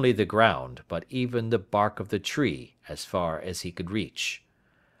not only the ground, but even the bark of the tree as far as he could reach.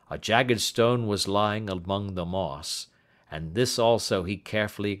 A jagged stone was lying among the moss, and this also he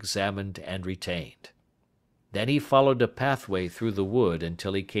carefully examined and retained. Then he followed a pathway through the wood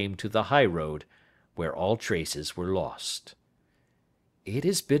until he came to the high road, where all traces were lost. "It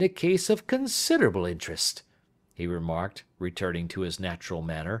has been a case of considerable interest," he remarked, returning to his natural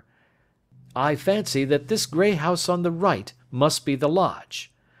manner. "I fancy that this grey house on the right must be the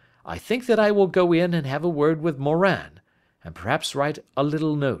lodge. I think that I will go in and have a word with Morin, and perhaps write a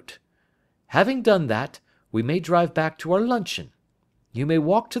little note. Having done that, we may drive back to our luncheon. You may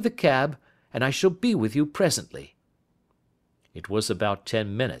walk to the cab, and I shall be with you presently." It was about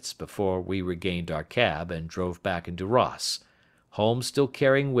 10 minutes before we regained our cab and drove back into Ross, Holmes still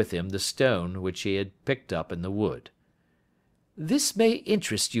carrying with him the stone which he had picked up in the wood. "This may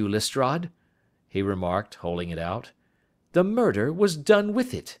interest you, Lestrade," he remarked, holding it out. "The murder was done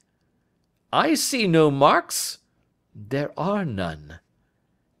with it." "I see no marks." "There are none."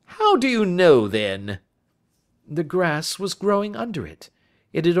 "How do you know, then?" "The grass was growing under it.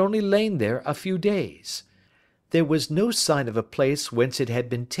 It had only lain there a few days. There was no sign of a place whence it had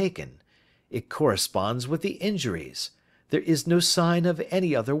been taken. It corresponds with the injuries. There is no sign of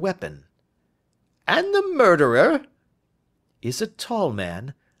any other weapon." "And the murderer?" "Is a tall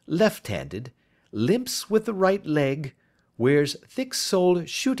man, left-handed, limps with the right leg, wears thick-soled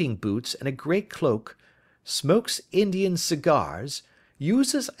shooting boots and a grey cloak, smokes Indian cigars,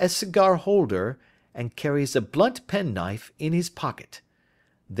 uses a cigar holder, and carries a blunt penknife in his pocket.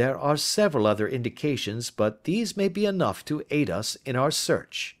 There are several other indications, but these may be enough to aid us in our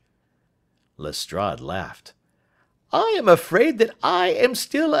search." Lestrade laughed. "I am afraid that I am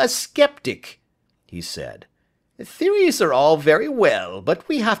still a sceptic," he said. "Theories are all very well, but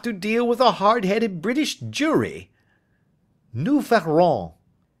we have to deal with a hard-headed British jury." "Nous verrons,"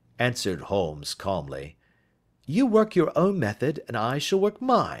 answered Holmes calmly. "You work your own method, and I shall work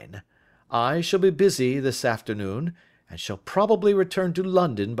mine. I shall be busy this afternoon, and shall probably return to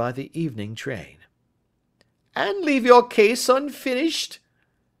London by the evening train." "And leave your case unfinished?"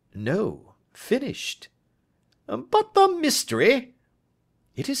 "No, finished." "But the mystery?"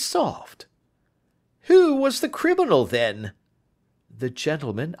 "It is solved." "Who was the criminal, then?" "The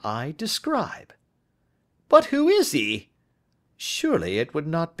gentleman I describe." "But who is he?" "Surely it would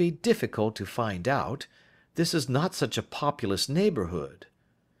not be difficult to find out. This is not such a populous neighbourhood."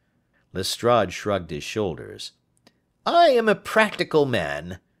 Lestrade shrugged his shoulders. "I am a practical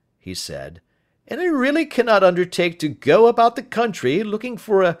man," he said, "and I really cannot undertake to go about the country looking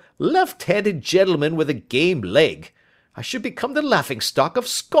for a left-handed gentleman with a game leg. I should become the laughing-stock of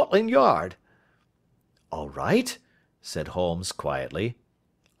Scotland Yard." "All right," said Holmes quietly.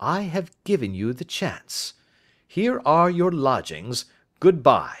 "I have given you the chance. Here are your lodgings.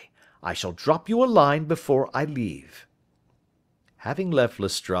 Good-bye. I shall drop you a line before I leave." Having left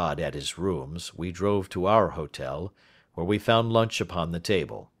Lestrade at his rooms, we drove to our hotel, where we found lunch upon the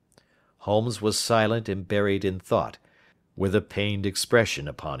table. Holmes was silent and buried in thought, with a pained expression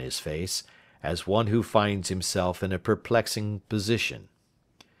upon his face, as one who finds himself in a perplexing position.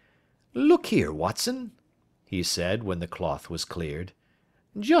 "Look here, Watson," he said, when the cloth was cleared.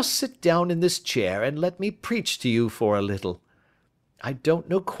 "Just sit down in this chair and let me preach to you for a little. I don't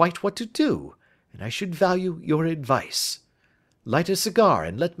know quite what to do, and I should value your advice. Light a cigar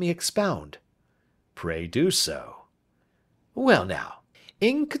and let me expound." "Pray do so." "Well now,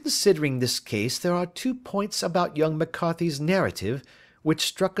 in considering this case there are 2 points about young McCarthy's narrative which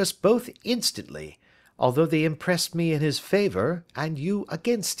struck us both instantly, although they impressed me in his favour and you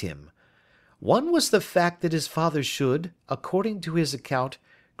against him. One was the fact that his father should, according to his account,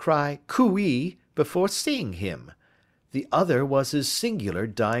 cry cooee before seeing him. The other was his singular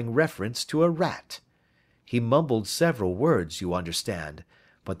dying reference to a rat. He mumbled several words, you understand,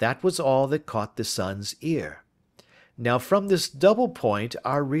 but that was all that caught the son's ear. Now from this double point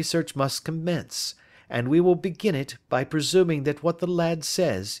our research must commence, and we will begin it by presuming that what the lad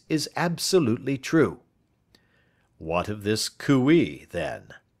says is absolutely true." "What of this cooee,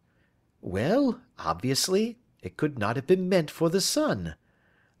 then?" "Well, obviously, it could not have been meant for the son.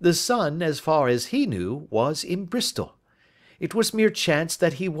 The son, as far as he knew, was in Bristol. It was mere chance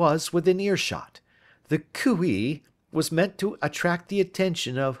that he was within earshot. The cooee was meant to attract the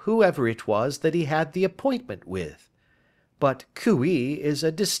attention of whoever it was that he had the appointment with. But cooee is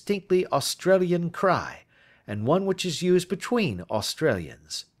a distinctly Australian cry, and one which is used between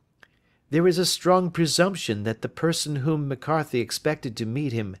Australians. There is a strong presumption that the person whom McCarthy expected to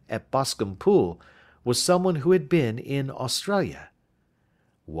meet him at Bascombe Pool was someone who had been in Australia."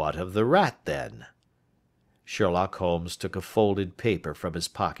 "What of the rat, then?" Sherlock Holmes took a folded paper from his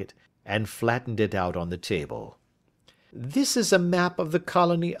pocket and flattened it out on the table. "This is a map of the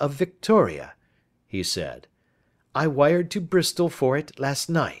colony of Victoria," he said. "I wired to Bristol for it last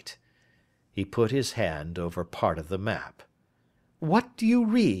night." He put his hand over part of the map. "What do you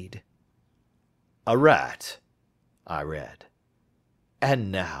read?" "A rat," I read.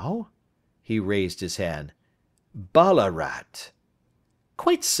 "And now?" He raised his hand. "Ballarat."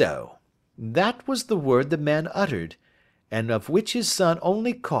 "Quite so. That was the word the man uttered, and of which his son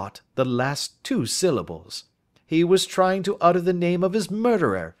only caught the last 2 syllables. He was trying to utter the name of his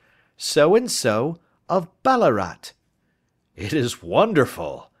murderer, so and so of Ballarat." "It is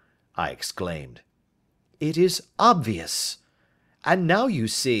wonderful!" I exclaimed. "It is obvious. And now you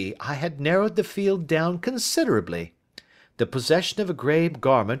see I had narrowed the field down considerably. The possession of a grey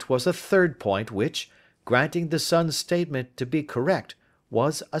garment was a third point which, granting the son's statement to be correct,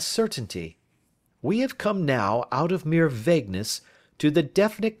 was a certainty. We have come now out of mere vagueness to the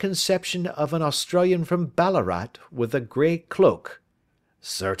definite conception of an Australian from Ballarat with a grey cloak."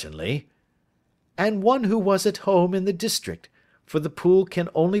 "Certainly." "And one who was at home in the district, for the pool can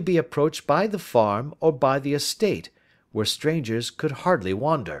only be approached by the farm or by the estate, where strangers could hardly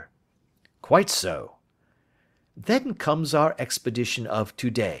wander." "Quite so." "Then comes our expedition of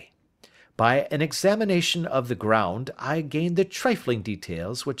to-day. By an examination of the ground, I gained the trifling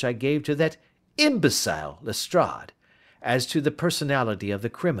details which I gave to that imbecile Lestrade, as to the personality of the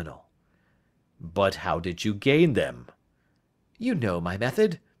criminal." "But how did you gain them?" "You know my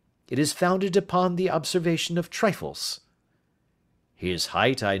method. It is founded upon the observation of trifles." "His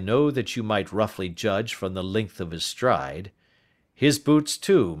height I know that you might roughly judge from the length of his stride. His boots,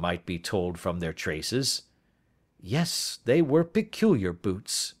 too, might be told from their traces." "Yes, they were peculiar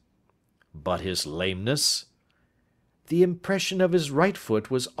boots." "But his lameness?" "The impression of his right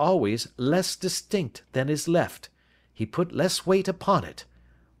foot was always less distinct than his left. He put less weight upon it.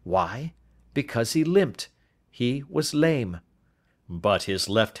 Why? Because he limped. He was lame." "But his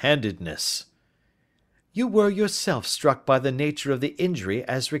left-handedness?" You were yourself struck by the nature of the injury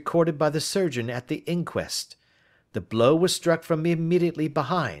as recorded by the surgeon at the inquest. The blow was struck from immediately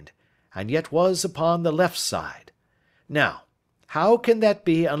behind, and yet was upon the left side. Now, how can that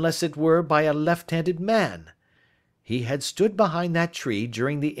be unless it were by a left-handed man? He had stood behind that tree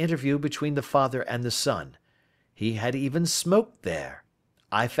during the interview between the father and the son. He had even smoked there.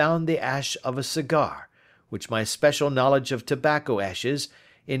 I found the ash of a cigar, which my special knowledge of tobacco ashes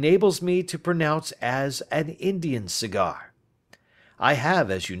enables me to pronounce as an Indian cigar. I have,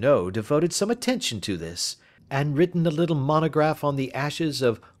 as you know, devoted some attention to this, and written a little monograph on the ashes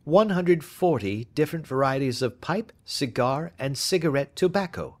of 140 different varieties of pipe, cigar, and cigarette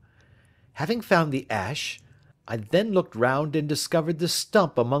tobacco. Having found the ash, I then looked round and discovered the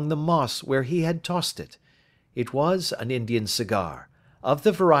stump among the moss where he had tossed it. It was an Indian cigar, of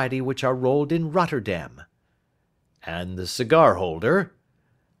the variety which are rolled in Rotterdam. And the cigar holder?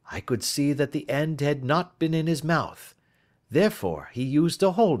 I could see that the end had not been in his mouth. Therefore he used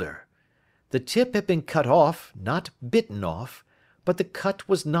a holder. The tip had been cut off, not bitten off, but the cut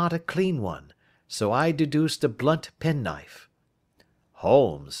was not a clean one, so I deduced a blunt penknife.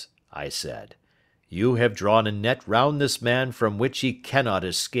 Holmes, I said, you have drawn a net round this man from which he cannot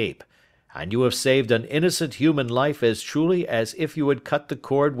escape, and you have saved an innocent human life as truly as if you had cut the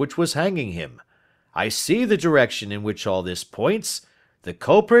cord which was hanging him. I see the direction in which all this points. The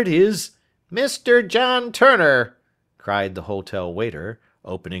culprit is Mr. John Turner, cried the hotel waiter,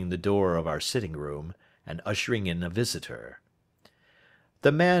 opening the door of our sitting room, and ushering in a visitor.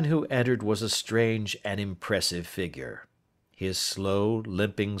 The man who entered was a strange and impressive figure. His slow,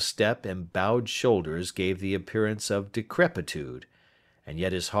 limping step and bowed shoulders gave the appearance of decrepitude, and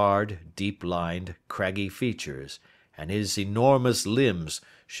yet his hard, deep-lined, craggy features, and his enormous limbs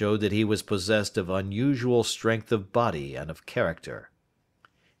showed that he was possessed of unusual strength of body and of character.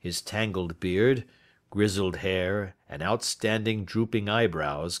 His tangled beard, grizzled hair, and outstanding drooping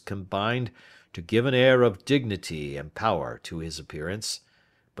eyebrows combined to give an air of dignity and power to his appearance,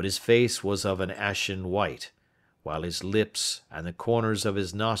 but his face was of an ashen white, while his lips and the corners of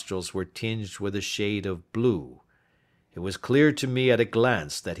his nostrils were tinged with a shade of blue. It was clear to me at a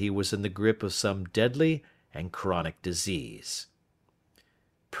glance that he was in the grip of some deadly and chronic disease.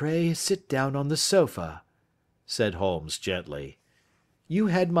 "Pray sit down on the sofa," said Holmes gently. "You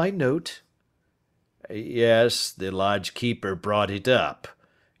had my note." "Yes, the lodge-keeper brought it up.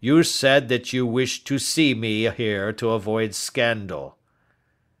 You said that you wished to see me here to avoid scandal."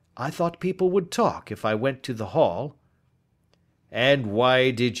 "I thought people would talk if I went to the hall." "And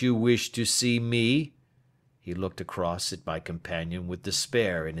why did you wish to see me?" He looked across at my companion with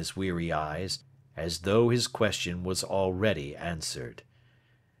despair in his weary eyes, as though his question was already answered.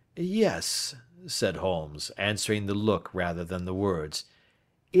 "Yes," said Holmes, answering the look rather than the words.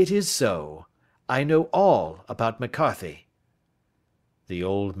 "It is so. I know all about McCarthy." The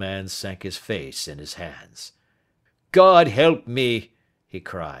old man sank his face in his hands. "God help me!" he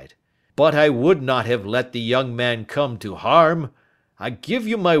cried. "But I would not have let the young man come to harm. I give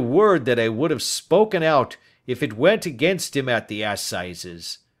you my word that I would have spoken out if it went against him at the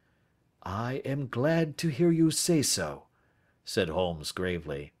assizes." "I am glad to hear you say so," said Holmes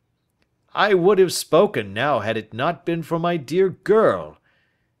gravely. "I would have spoken now had it not been for my dear girl.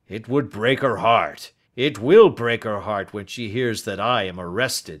 It would break her heart. It will break her heart when she hears that I am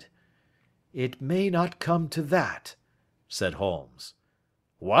arrested." "It may not come to that," said Holmes.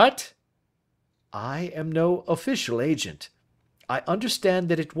 "What?" "I am no official agent. I understand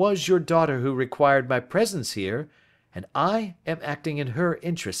that it was your daughter who required my presence here, and I am acting in her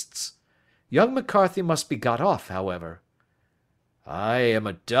interests. Young McCarthy must be got off, however." "I am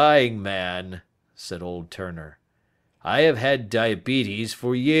a dying man," said old Turner. "I have had diabetes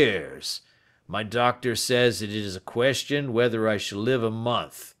for years. My doctor says it is a question whether I shall live a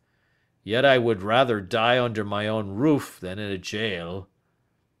month. Yet I would rather die under my own roof than in a jail."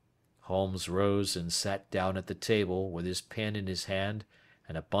 Holmes rose and sat down at the table with his pen in his hand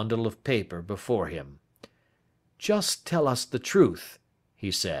and a bundle of paper before him. "Just tell us the truth," he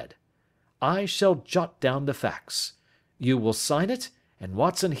said. "I shall jot down the facts. You will sign it, and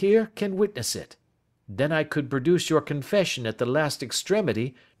Watson here can witness it. Then I could produce your confession at the last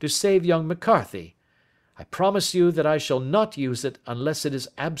extremity to save young McCarthy. I promise you that I shall not use it unless it is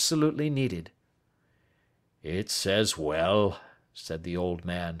absolutely needed." "It's as well," said the old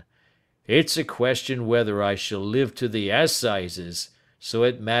man. "It's a question whether I shall live to the assizes, so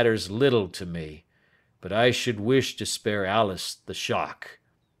it matters little to me, but I should wish to spare Alice the shock.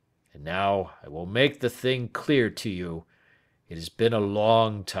 And now I will make the thing clear to you. It has been a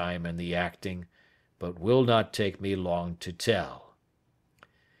long time in the acting, but will not take me long to tell.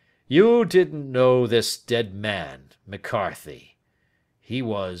 You didn't know this dead man, McCarthy. He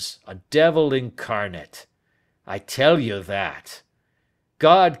was a devil incarnate. I tell you that.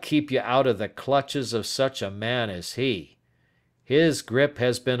 God keep you out of the clutches of such a man as he. His grip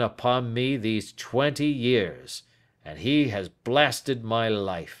has been upon me these 20 years, and he has blasted my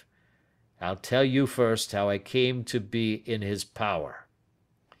life. I'll tell you first how I came to be in his power.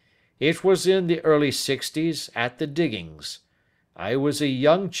 It was in the early 60s at the diggings. I was a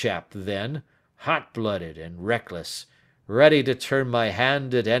young chap then, hot-blooded and reckless, ready to turn my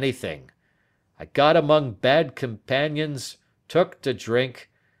hand at anything. I got among bad companions, took to drink,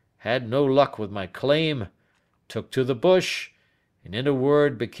 had no luck with my claim, took to the bush, and in a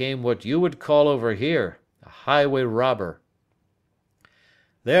word became what you would call over here a highway robber.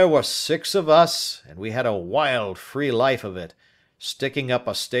 There were 6 of us, and we had a wild, free life of it, sticking up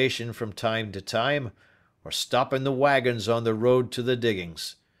a station from time to time, or stopping the wagons on the road to the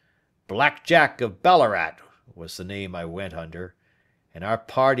diggings. Black Jack of Ballarat was the name I went under, and our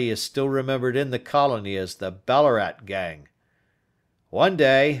party is still remembered in the colony as the Ballarat Gang. One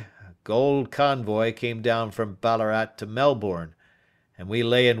day, a gold convoy came down from Ballarat to Melbourne, and we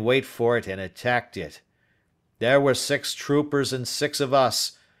lay in wait for it and attacked it. There were 6 troopers and 6 of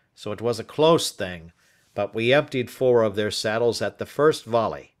us, so it was a close thing, but we emptied 4 of their saddles at the first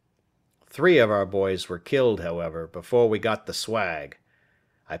volley. 3 of our boys were killed, however, before we got the swag.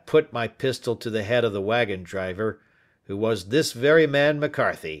 I put my pistol to the head of the wagon driver, who was this very man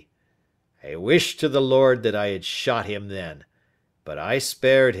McCarthy. I wished to the Lord that I had shot him then, but I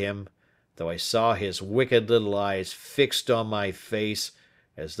spared him, though I saw his wicked little eyes fixed on my face,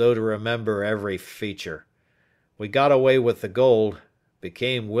 as though to remember every feature. We got away with the gold,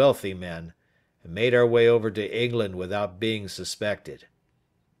 became wealthy men, and made our way over to England without being suspected.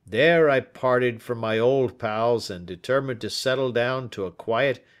 There I parted from my old pals and determined to settle down to a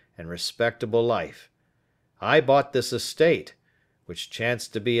quiet and respectable life. I bought this estate, which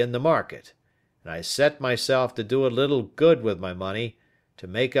chanced to be in the market, and I set myself to do a little good with my money, to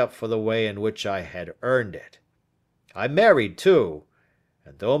make up for the way in which I had earned it. I married, too,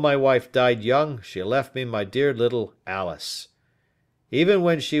 and though my wife died young, she left me my dear little Alice. Even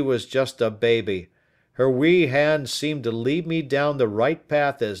when she was just a baby, her wee hand seemed to lead me down the right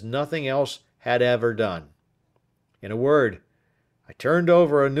path as nothing else had ever done. In a word, I turned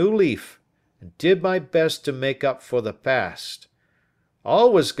over a new leaf, and did my best to make up for the past.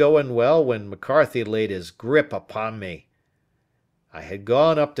 All was going well when McCarthy laid his grip upon me. I had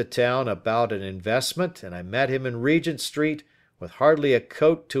gone up to town about an investment, and I met him in Regent Street with hardly a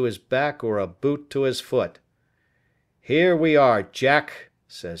coat to his back or a boot to his foot. "Here we are, Jack,"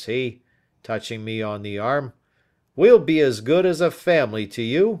 says he, touching me on the arm. "We'll be as good as a family to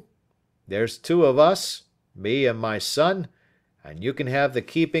you. There's 2 of us, me and my son, and you can have the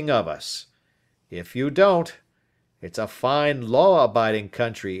keeping of us. If you don't, it's a fine law-abiding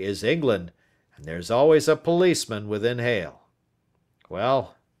country is England, and there's always a policeman within hail."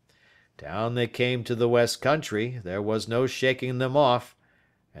 Well, down they came to the West Country, there was no shaking them off,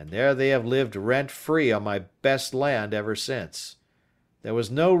 and there they have lived rent-free on my best land ever since. There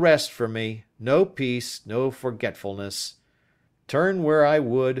was no rest for me, no peace, no forgetfulness. Turn where I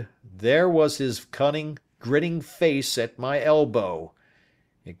would, there was his cunning, grinning face at my elbow.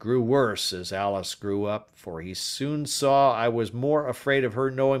 It grew worse as Alice grew up, for he soon saw I was more afraid of her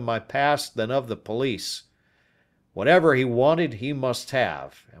knowing my past than of the police. Whatever he wanted he must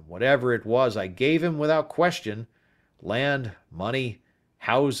have, and whatever it was I gave him without question, land, money,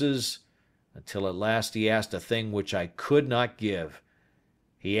 houses, until at last he asked a thing which I could not give.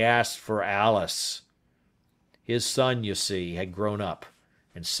 He asked for Alice. His son, you see, had grown up,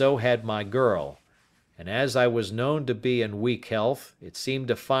 and so had my girl, and as I was known to be in weak health, it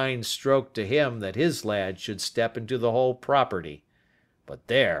seemed a fine stroke to him that his lad should step into the whole property. But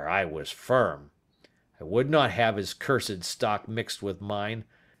there I was firm. I would not have his cursed stock mixed with mine.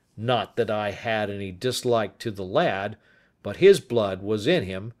 Not that I had any dislike to the lad, but his blood was in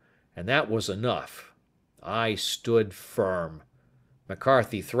him, and that was enough. I stood firm.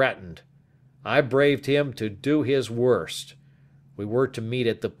 McCarthy threatened. I braved him to do his worst. We were to meet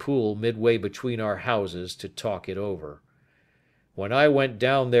at the pool midway between our houses to talk it over. When I went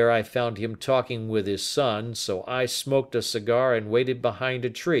down there I found him talking with his son, so I smoked a cigar and waited behind a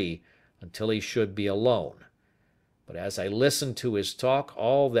tree until he should be alone. But as I listened to his talk,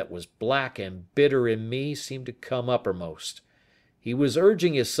 all that was black and bitter in me seemed to come uppermost. He was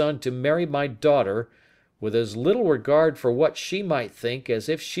urging his son to marry my daughter, with as little regard for what she might think as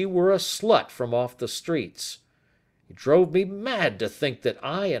if she were a slut from off the streets. It drove me mad to think that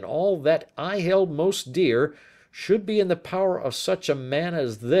I and all that I held most dear should be in the power of such a man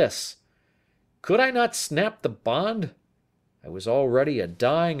as this? Could I not snap the bond? I was already a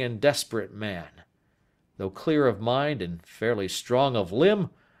dying and desperate man. Though clear of mind and fairly strong of limb,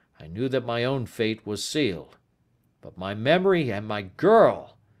 I knew that my own fate was sealed. But my memory and my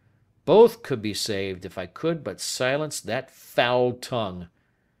girl, both could be saved if I could but silence that foul tongue.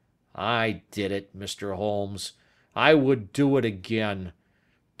 I did it, Mr. Holmes. I would do it again.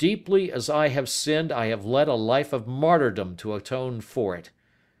 Deeply as I have sinned, I have led a life of martyrdom to atone for it.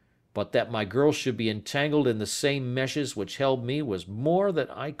 But that my girl should be entangled in the same meshes which held me was more than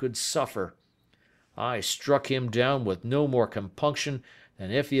I could suffer. I struck him down with no more compunction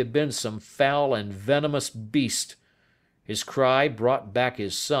than if he had been some foul and venomous beast. His cry brought back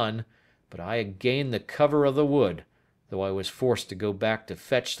his son, but I had gained the cover of the wood, though I was forced to go back to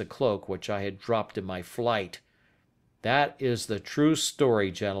fetch the cloak which I had dropped in my flight. That is the true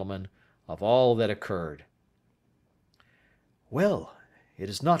story, gentlemen, of all that occurred. Well, it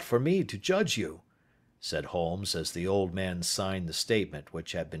is not for me to judge you, said Holmes, as the old man signed the statement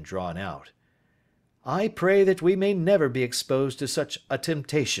which had been drawn out. I pray that we may never be exposed to such a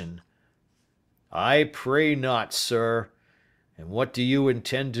temptation. I pray not, sir. And what do you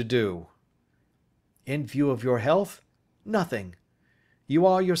intend to do? In view of your health, nothing. You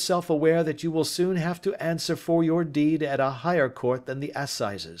are yourself aware that you will soon have to answer for your deed at a higher court than the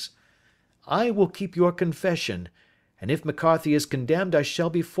assizes. I will keep your confession, and if McCarthy is condemned I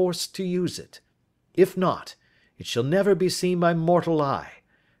shall be forced to use it. If not, it shall never be seen by mortal eye,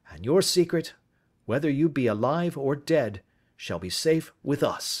 and your secret, whether you be alive or dead, shall be safe with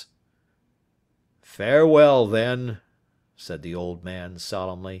us. Farewell, then, said the old man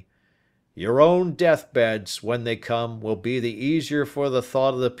solemnly. Your own deathbeds, when they come, will be the easier for the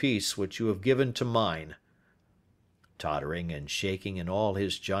thought of the peace which you have given to mine. Tottering and shaking in all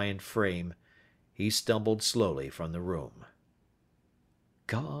his giant frame, he stumbled slowly from the room.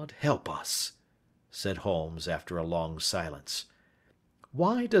 God help us, said Holmes after a long silence.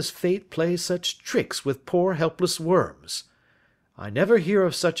 Why does fate play such tricks with poor helpless worms? I never hear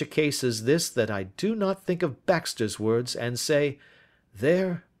of such a case as this that I do not think of Baxter's words and say,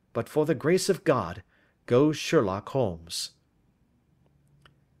 there, but for the grace of God, goes Sherlock Holmes.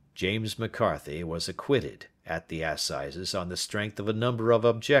 James McCarthy was acquitted at the assizes on the strength of a number of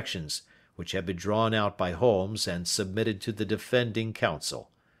objections which had been drawn out by Holmes and submitted to the defending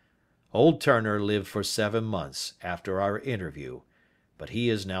counsel. Old Turner lived for 7 months after our interview, but he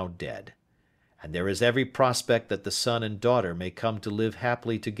is now dead, and there is every prospect that the son and daughter may come to live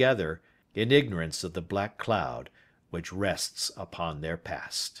happily together in ignorance of the black cloud which rests upon their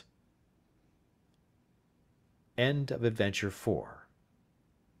past. End of Adventure 4.